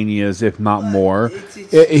 WrestleManias, if not more.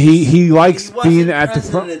 He likes being at the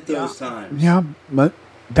front at those times. Yeah, but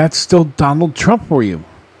that's still Donald Trump for you.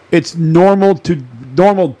 It's normal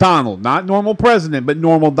Donald, not normal president, but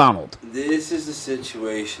normal Donald. This is the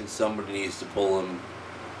situation. Somebody needs to pull him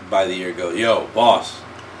by the ear and go, yo, boss,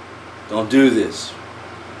 don't do this.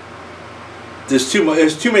 There's too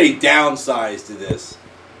many downsides to this.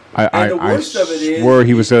 I swore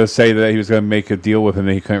he was going to say that he was going to make a deal with him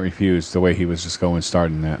that he couldn't refuse, the way he was just going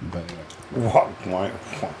starting that. But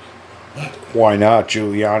why not?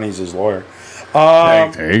 Giuliani's his lawyer.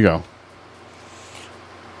 There you go.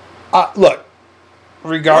 Look,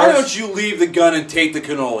 regardless. Why don't you leave the gun and take the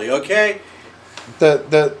cannoli, okay?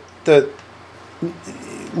 The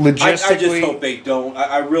logistically, I just hope they don't.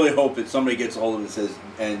 I really hope that somebody gets a hold of him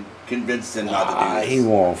and convinces him not to do this.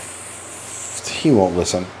 He won't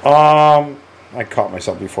listen. I caught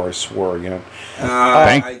myself before I swore again.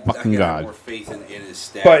 Thank fucking God. I have more faith in his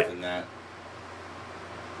staff than that.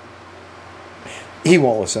 He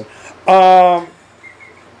won't listen. The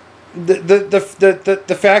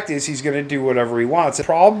fact is he's going to do whatever he wants.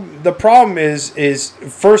 The problem is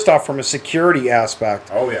first off from a security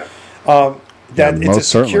aspect. Oh yeah. It's a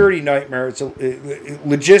security nightmare. It's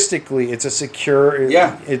logistically it's a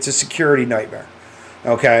security nightmare.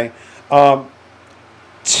 Okay.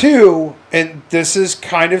 2, and this is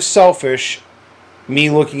kind of selfish,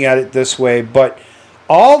 me looking at it this way, but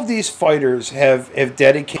all of these fighters have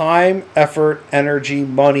dedicated time, effort, energy,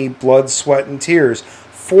 money, blood, sweat, and tears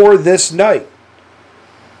for this night.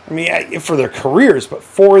 I mean, for their careers, but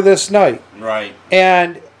for this night. Right.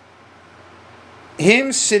 And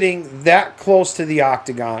him sitting that close to the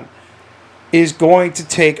octagon is going to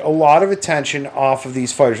take a lot of attention off of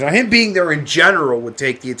these fighters. Now, him being there in general would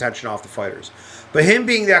take the attention off the fighters. But him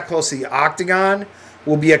being that close to the octagon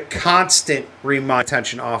will be a constant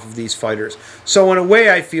attention off of these fighters. So in a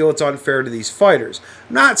way, I feel it's unfair to these fighters.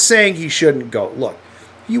 I'm not saying he shouldn't go. Look,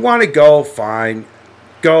 if you want to go, fine.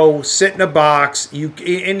 Go, sit in a box.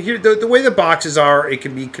 And here, the way the boxes are, it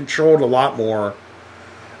can be controlled a lot more.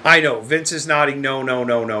 I know, Vince is nodding no.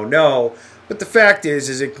 But the fact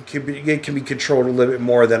is it can be controlled a little bit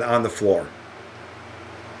more than on the floor.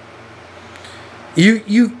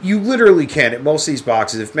 You literally can at most of these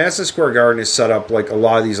boxes. If Madison Square Garden is set up like a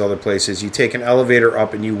lot of these other places, you take an elevator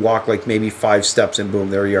up and you walk like maybe 5 steps and boom,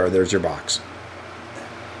 there you are. There's your box.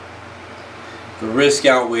 The risk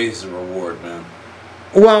outweighs the reward, man.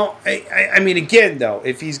 Well, I mean, again, though,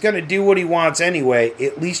 if he's going to do what he wants anyway,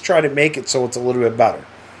 at least try to make it so it's a little bit better.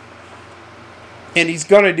 And he's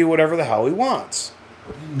going to do whatever the hell he wants.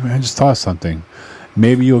 I just thought of something.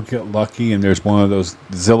 Maybe you'll get lucky and there's one of those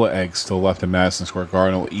Zilla eggs still left in Madison Square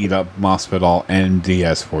Garden that will eat up Masvidal and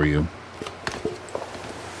Diaz for you.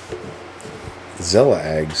 Zilla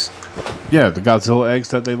eggs? Yeah, the Godzilla eggs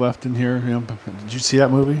that they left in here. Did you see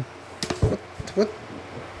that movie? What?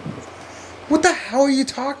 hell are you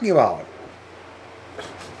talking about?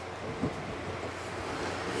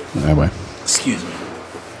 Anyway. Excuse me.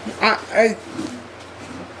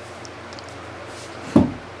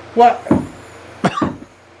 What?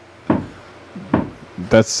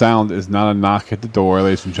 That sound is not a knock at the door,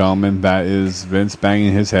 ladies and gentlemen. That is Vince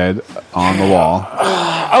banging his head on the wall.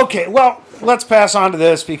 Okay, well, let's pass on to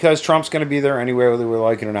this because Trump's going to be there anyway, whether we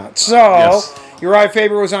like it or not. So, Yes. Uriah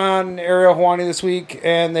Faber was on Ariel Helwani this week,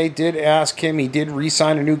 and they did ask him. He did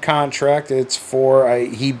re-sign a new contract. It's for,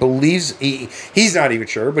 he believes, he's not even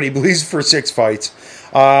sure, but he believes for 6 fights.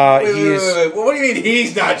 Wait. What do you mean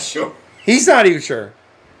he's not sure? He's not even sure.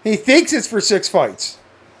 He thinks it's for 6 fights.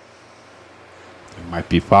 It might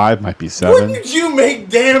be 5, might be 7. Wouldn't you make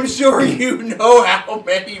damn sure you know how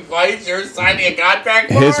many fights you're signing a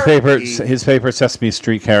contract for? His favorite Sesame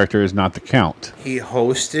Street character is not the Count. He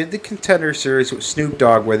hosted the Contender Series with Snoop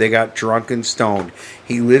Dogg where they got drunk and stoned.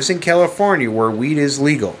 He lives in California where weed is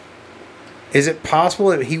legal. Is it possible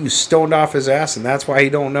that he was stoned off his ass and that's why he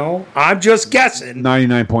don't know? I'm just guessing.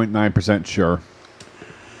 99.9% sure.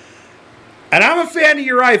 And I'm a fan of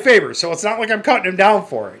Uriah Faber, so it's not like I'm cutting him down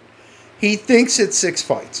for it. He thinks it's 6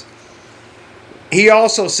 fights. He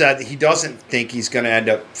also said that he doesn't think he's going to end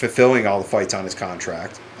up fulfilling all the fights on his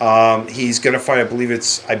contract. He's going to fight, I believe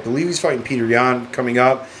he's fighting Peter Yan coming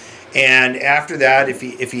up. And after that, if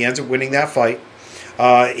he ends up winning that fight,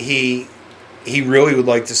 he really would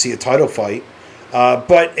like to see a title fight.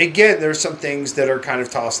 But again, there's some things that are kind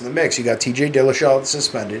of tossed in the mix. You got TJ Dillashaw that's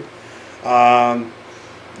suspended.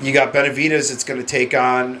 You got Benavidez that's going to take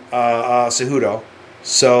on Cejudo.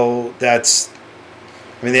 So that's,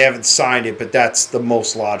 I mean, they haven't signed it, but that's the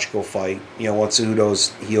most logical fight, once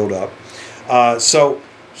Cejudo's healed up. So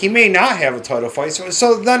he may not have a title fight.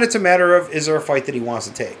 So then it's a matter of, is there a fight that he wants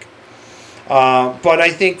to take? But I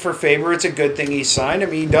think for Faber, it's a good thing he signed. I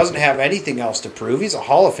mean, he doesn't have anything else to prove. He's a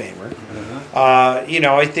Hall of Famer.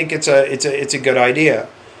 I think it's a good idea.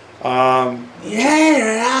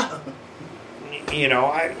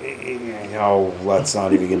 Let's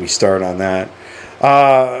not even get me started on that.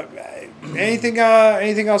 Anything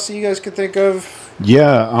else that you guys could think of?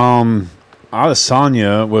 Yeah,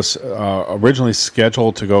 Adesanya was originally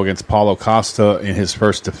scheduled to go against Paulo Costa in his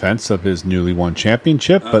first defense of his newly won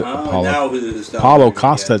championship, but Paulo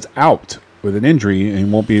Costa is out with an injury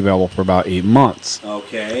and won't be available for about 8 months.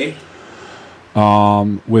 Okay.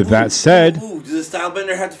 With that said... does the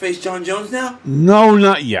Stylebender have to face John Jones now? No,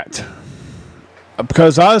 not yet.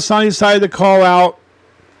 Because Adesanya decided to call out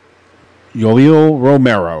Yoel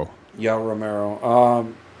Romero.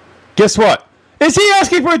 Guess what? Is he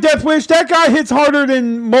asking for a death wish? That guy hits harder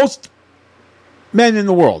than most men in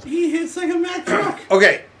the world. He hits like a Mack truck.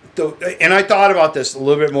 Okay. And I thought about this a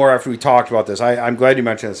little bit more after we talked about this. I'm glad you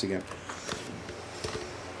mentioned this again.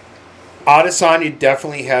 Adesanya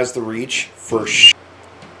definitely has the reach for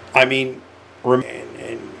I mean,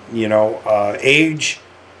 age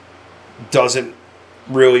doesn't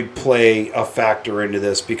really play a factor into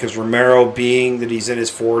this because Romero, being that he's in his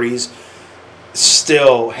 40s,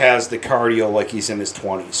 still has the cardio like he's in his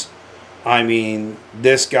 20s. I mean,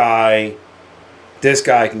 this guy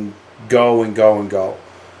can go and go and go.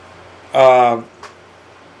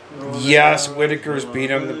 Yes, Whitaker's beat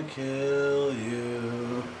him. Kill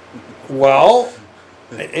you. Well,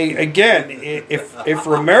 again, if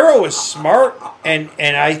Romero is smart, and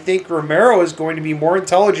I think Romero is going to be more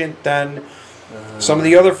intelligent than some of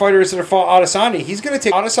the other fighters that have fought Adesanya, he's going to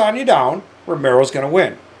take Adesanya down. Romero's going to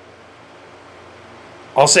win.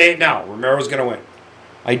 I'll say it now. Romero's going to win.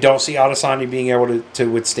 I don't see Adesanya being able to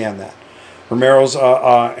withstand that. Romero's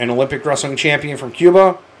an Olympic wrestling champion from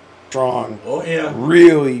Cuba. Strong. Oh, yeah.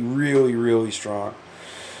 Really, really, really strong.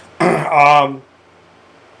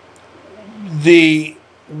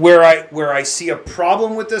 Where I see a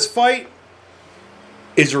problem with this fight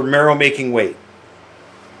is Romero making weight.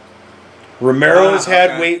 Romero has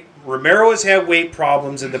had weight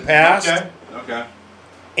problems in the past. Okay.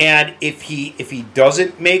 And if he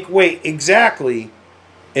doesn't make weight exactly,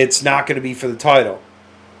 it's not going to be for the title.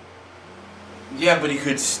 Yeah, but he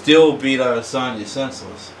could still beat Adesanya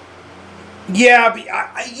senseless. Yeah, but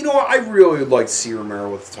I really would like to see Romero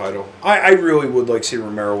with the title. I really would like to see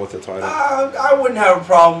Romero with the title. I wouldn't have a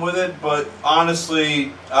problem with it, but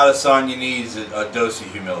honestly, Adesanya needs a dose of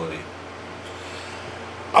humility.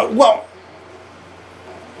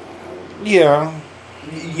 Yeah.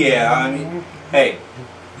 Yeah, I mean, hey,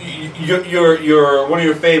 you're one of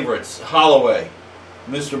your favorites, Holloway,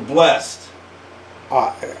 Mr. Blessed.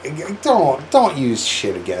 Don't use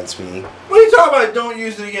shit against me. What are you talking about? Don't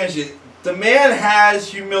use it against you. The man has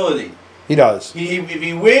humility. He does. If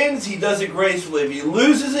he wins, he does it gracefully. If he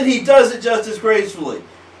loses it, he does it just as gracefully.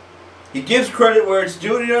 He gives credit where it's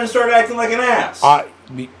due, and he doesn't start acting like an ass.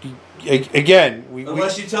 Again,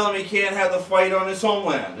 unless you tell him he can't have the fight on his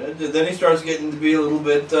homeland, then he starts getting to be a little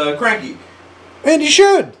bit cranky. And he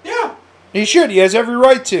should. Yeah, he should. He has every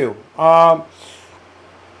right to.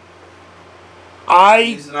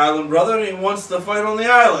 He's an island brother, and he wants to fight on the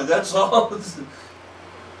island. That's all.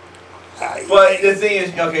 But the thing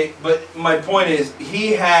is, okay. But my point is,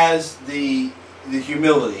 he has the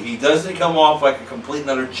humility. He doesn't come off like a complete and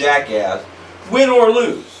utter jackass, win or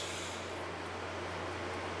lose.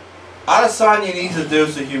 Adesanya needs a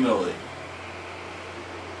dose of humility.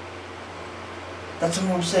 That's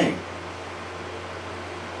what I'm saying.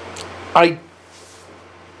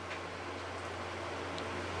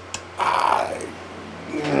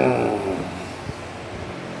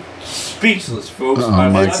 Speechless, folks.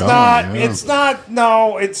 It's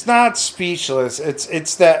not speechless.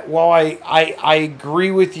 It's that while I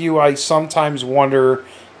agree with you, I sometimes wonder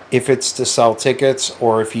if it's to sell tickets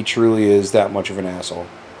or if he truly is that much of an asshole.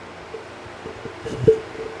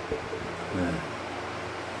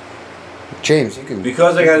 James, you can...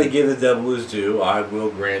 Because I got to give the devil his due, I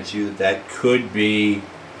will grant you that could be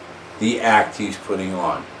the act he's putting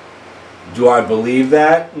on. Do I believe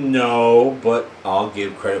that? No, but I'll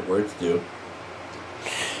give credit where it's due.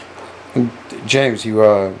 James, you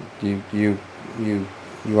want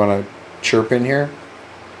to chirp in here,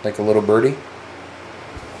 like a little birdie?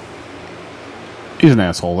 He's an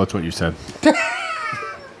asshole. That's what you said.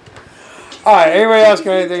 All right. Anybody else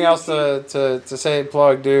got anything else to say?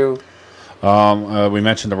 Plug, do? We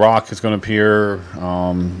mentioned The Rock is going to appear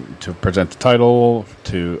to present the title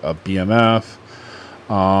to a BMF.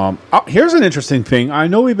 Here's an interesting thing. I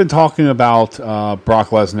know we've been talking about Brock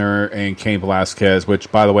Lesnar and Cain Velasquez,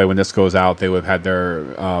 which, by the way, when this goes out, they would have had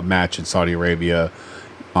their match in Saudi Arabia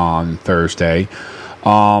on Thursday.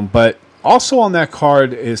 But also on that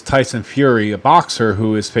card is Tyson Fury, a boxer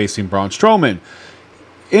who is facing Braun Strowman.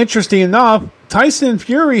 Interesting enough, Tyson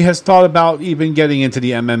Fury has thought about even getting into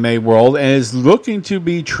the MMA world and is looking to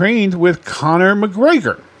be trained with Conor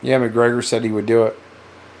McGregor. Yeah, McGregor said he would do it.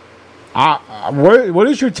 What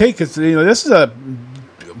is your take? Because this is a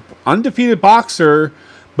undefeated boxer,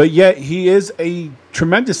 but yet he is a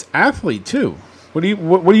tremendous athlete too. What do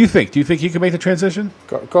you think? Do you think he can make the transition?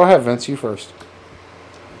 Go ahead, Vince. You first.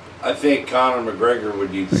 I think Conor McGregor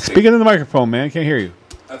would need to speak into the microphone, man. I can't hear you.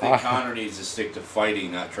 I think Conor needs to stick to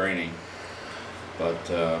fighting, not training. But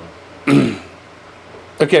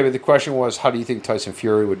okay, but the question was, how do you think Tyson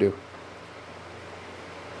Fury would do?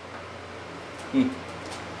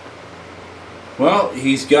 Well,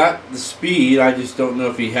 he's got the speed. I just don't know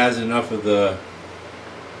if he has enough of the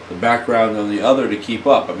background on the other to keep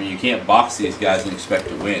up. I mean, you can't box these guys and expect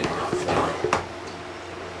to win.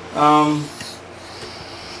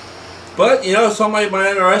 But somebody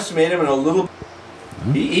might underestimate him in a little.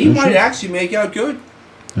 He might actually make out good.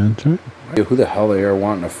 That's right. Who the hell they are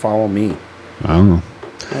wanting to follow me? I don't know.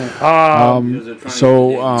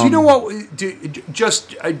 Do you know what?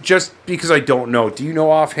 Just because I don't know, do you know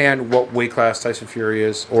offhand what weight class Tyson Fury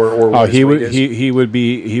is, or what he would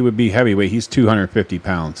be heavyweight. He's 250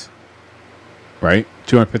 pounds, right?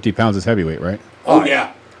 250 pounds is heavyweight, right? Oh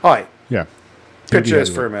yeah. All right. Yeah. Picture this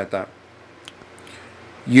for a minute, then.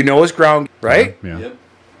 You know his ground, right? Yeah. Yep.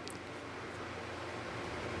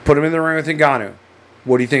 Put him in the ring with Ngannou.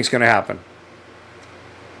 What do you think is going to happen?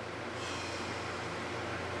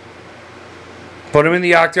 Put him in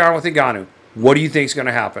the octagon with Ngannou. What do you think is going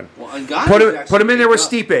to happen? Well, Ngannou put him in there with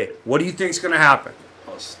Stipe. What do you think is going to happen?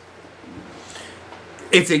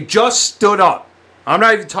 If they just stood up, I'm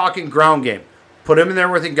not even talking ground game. Put him in there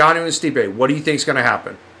with Ngannou and Stipe. What do you think is going to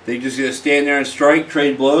happen? They just going to stand there and strike,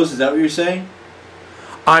 trade blows? Is that what you're saying?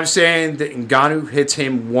 I'm saying that Ngannou hits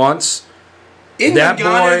him once. Isn't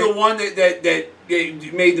Ngannou the one that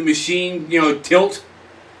made the machine, tilt?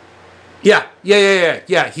 Yeah.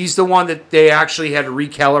 He's the one that they actually had to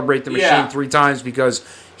recalibrate the machine 3 times because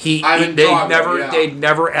it had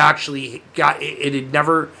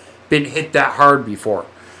never been hit that hard before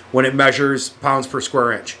when it measures pounds per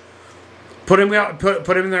square inch. Put him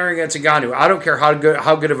in there against Ngannou. I don't care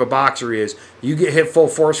how good of a boxer he is. You get hit full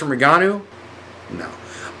force from Ngannou? No.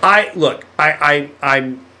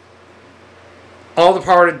 I'm all the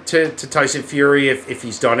power to Tyson Fury. If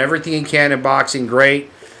he's done everything he can in boxing, great.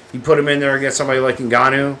 You put him in there against somebody like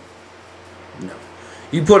Ngannou? No.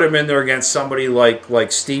 You put him in there against somebody like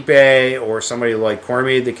Stipe or somebody like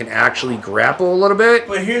Cormier that can actually grapple a little bit.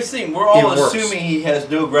 But here's the thing. We're all assuming he has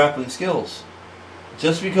no grappling skills.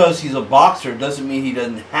 Just because he's a boxer doesn't mean he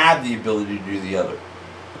doesn't have the ability to do the other.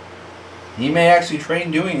 He may actually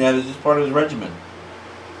train doing that as just part of his regimen.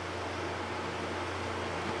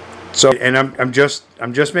 So, and I'm just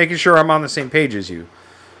making sure I'm on the same page as you.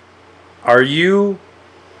 Are you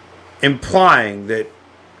implying that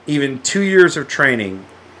even 2 years of training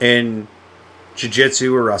in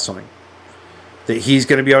jiu-jitsu or wrestling, that he's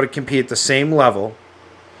going to be able to compete at the same level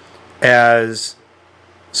as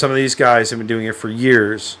some of these guys have been doing it for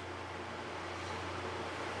years?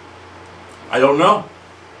 I don't know.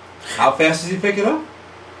 How fast does he pick it up?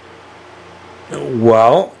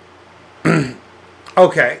 Well,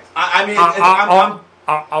 okay. I mean,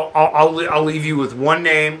 I'll leave you with one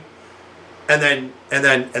name, and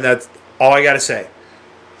that's all I got to say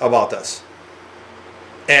about this.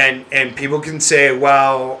 And people can say,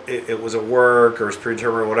 well, it was a work or it's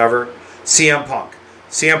predetermined or whatever. CM Punk.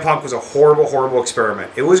 CM Punk was a horrible, horrible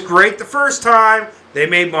experiment. It was great the first time. They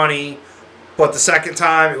made money. But the second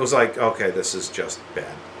time, it was like, okay, this is just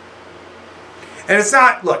bad. And it's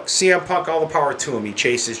not, look, CM Punk, all the power to him. He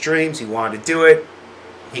chased his dreams. He wanted to do it.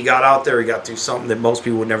 He got out there. He got to do something that most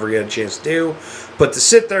people would never get a chance to do. But to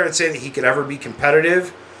sit there and say that he could ever be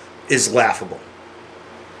competitive is laughable.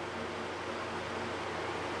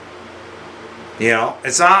 You know,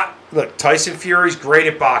 it's not, look, Tyson Fury's great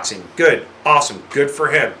at boxing. Good. Awesome. Good for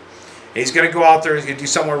him. And he's going to go out there. He's going to do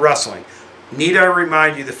something with wrestling. Need I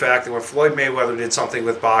remind you the fact that when Floyd Mayweather did something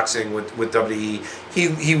with boxing, with WWE,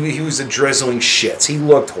 he was a drizzling shits. He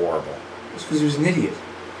looked horrible. It's because he was an idiot.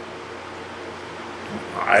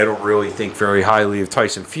 I don't really think very highly of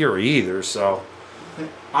Tyson Fury either, so.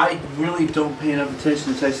 I really don't pay enough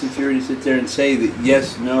attention to Tyson Fury to sit there and say that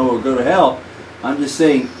yes, no, or go to hell. I'm just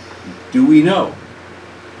saying, do we know?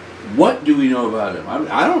 What do we know about him?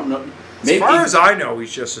 I don't know. Maybe, as far as I know,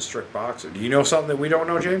 he's just a strict boxer. Do you know something that we don't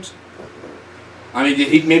know, James? I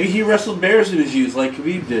mean, maybe he wrestled bears in his youth like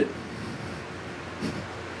Khabib did.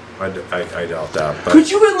 I doubt that. But.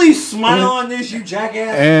 Could you at least smile on this, you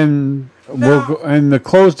jackass? And to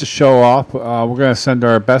close the show off, we're going to send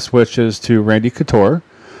our best wishes to Randy Couture,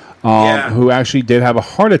 who actually did have a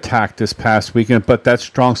heart attack this past weekend, but that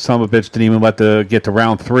strong son of a bitch didn't even get to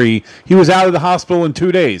round 3. He was out of the hospital in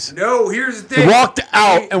 2 days. No, here's the thing. He walked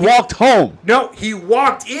out and walked home. No, he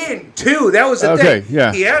walked in, too. That was the thing.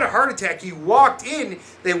 Yeah. He had a heart attack. He walked in.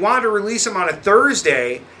 They wanted to release him on a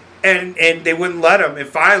Thursday, and they wouldn't let him. And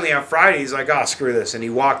finally, on Friday, he's like, oh, screw this. And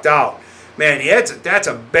he walked out. Man, that's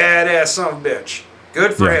a badass son of a bitch.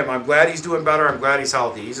 Good for him. I'm glad he's doing better. I'm glad he's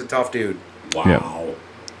healthy. He's a tough dude. Wow.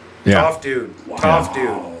 Yeah. Tough dude. Wow. Tough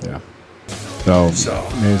dude. Yeah. So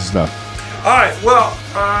his stuff. All right. Well,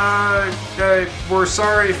 we're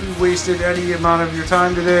sorry if we wasted any amount of your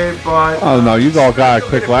time today, but oh no, you all got a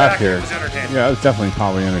quick laugh here. Yeah, it was definitely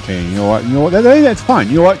probably entertaining. You know what? That's fine.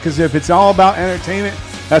 You know what? Because if it's all about entertainment,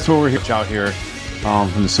 that's what we're here out here.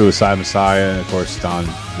 From the Suicide Messiah, and of course Don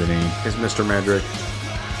Vinny. Is Mr. Mandrake.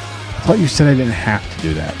 I thought you said I didn't have to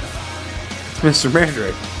do that. It's Mr.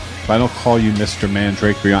 Mandrake. If I don't call you Mr.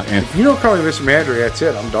 Mandrake, if you don't call me Mr. Mandrake, that's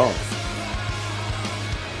it. I'm done.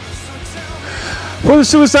 For the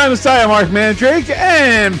Suicide Messiah, Marc Mandrake,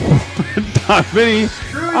 and Don Vinny,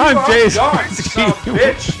 I'm James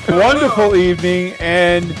Pritsky. Wonderful evening,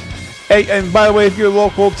 and hey, and by the way, if you're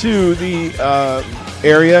local to the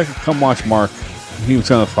area, come watch Mark. He was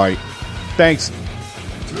gonna fight. Thanks.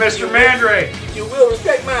 Mr. Mandrake. You will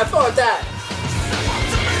respect my authority.